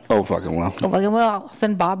not, oh fucking well. Oh fucking well. I'll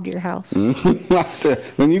send Bob to your house.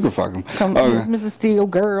 Then you can fuck him. Come, Mrs. Steel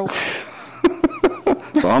girl.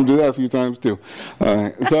 So I'll do that a few times too. All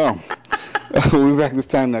right. So we'll be back this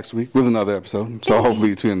time next week with another episode. So hopefully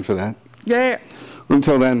you tune in for that. Yeah.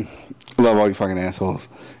 Until then, love all you fucking assholes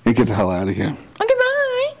and get the hell out of here.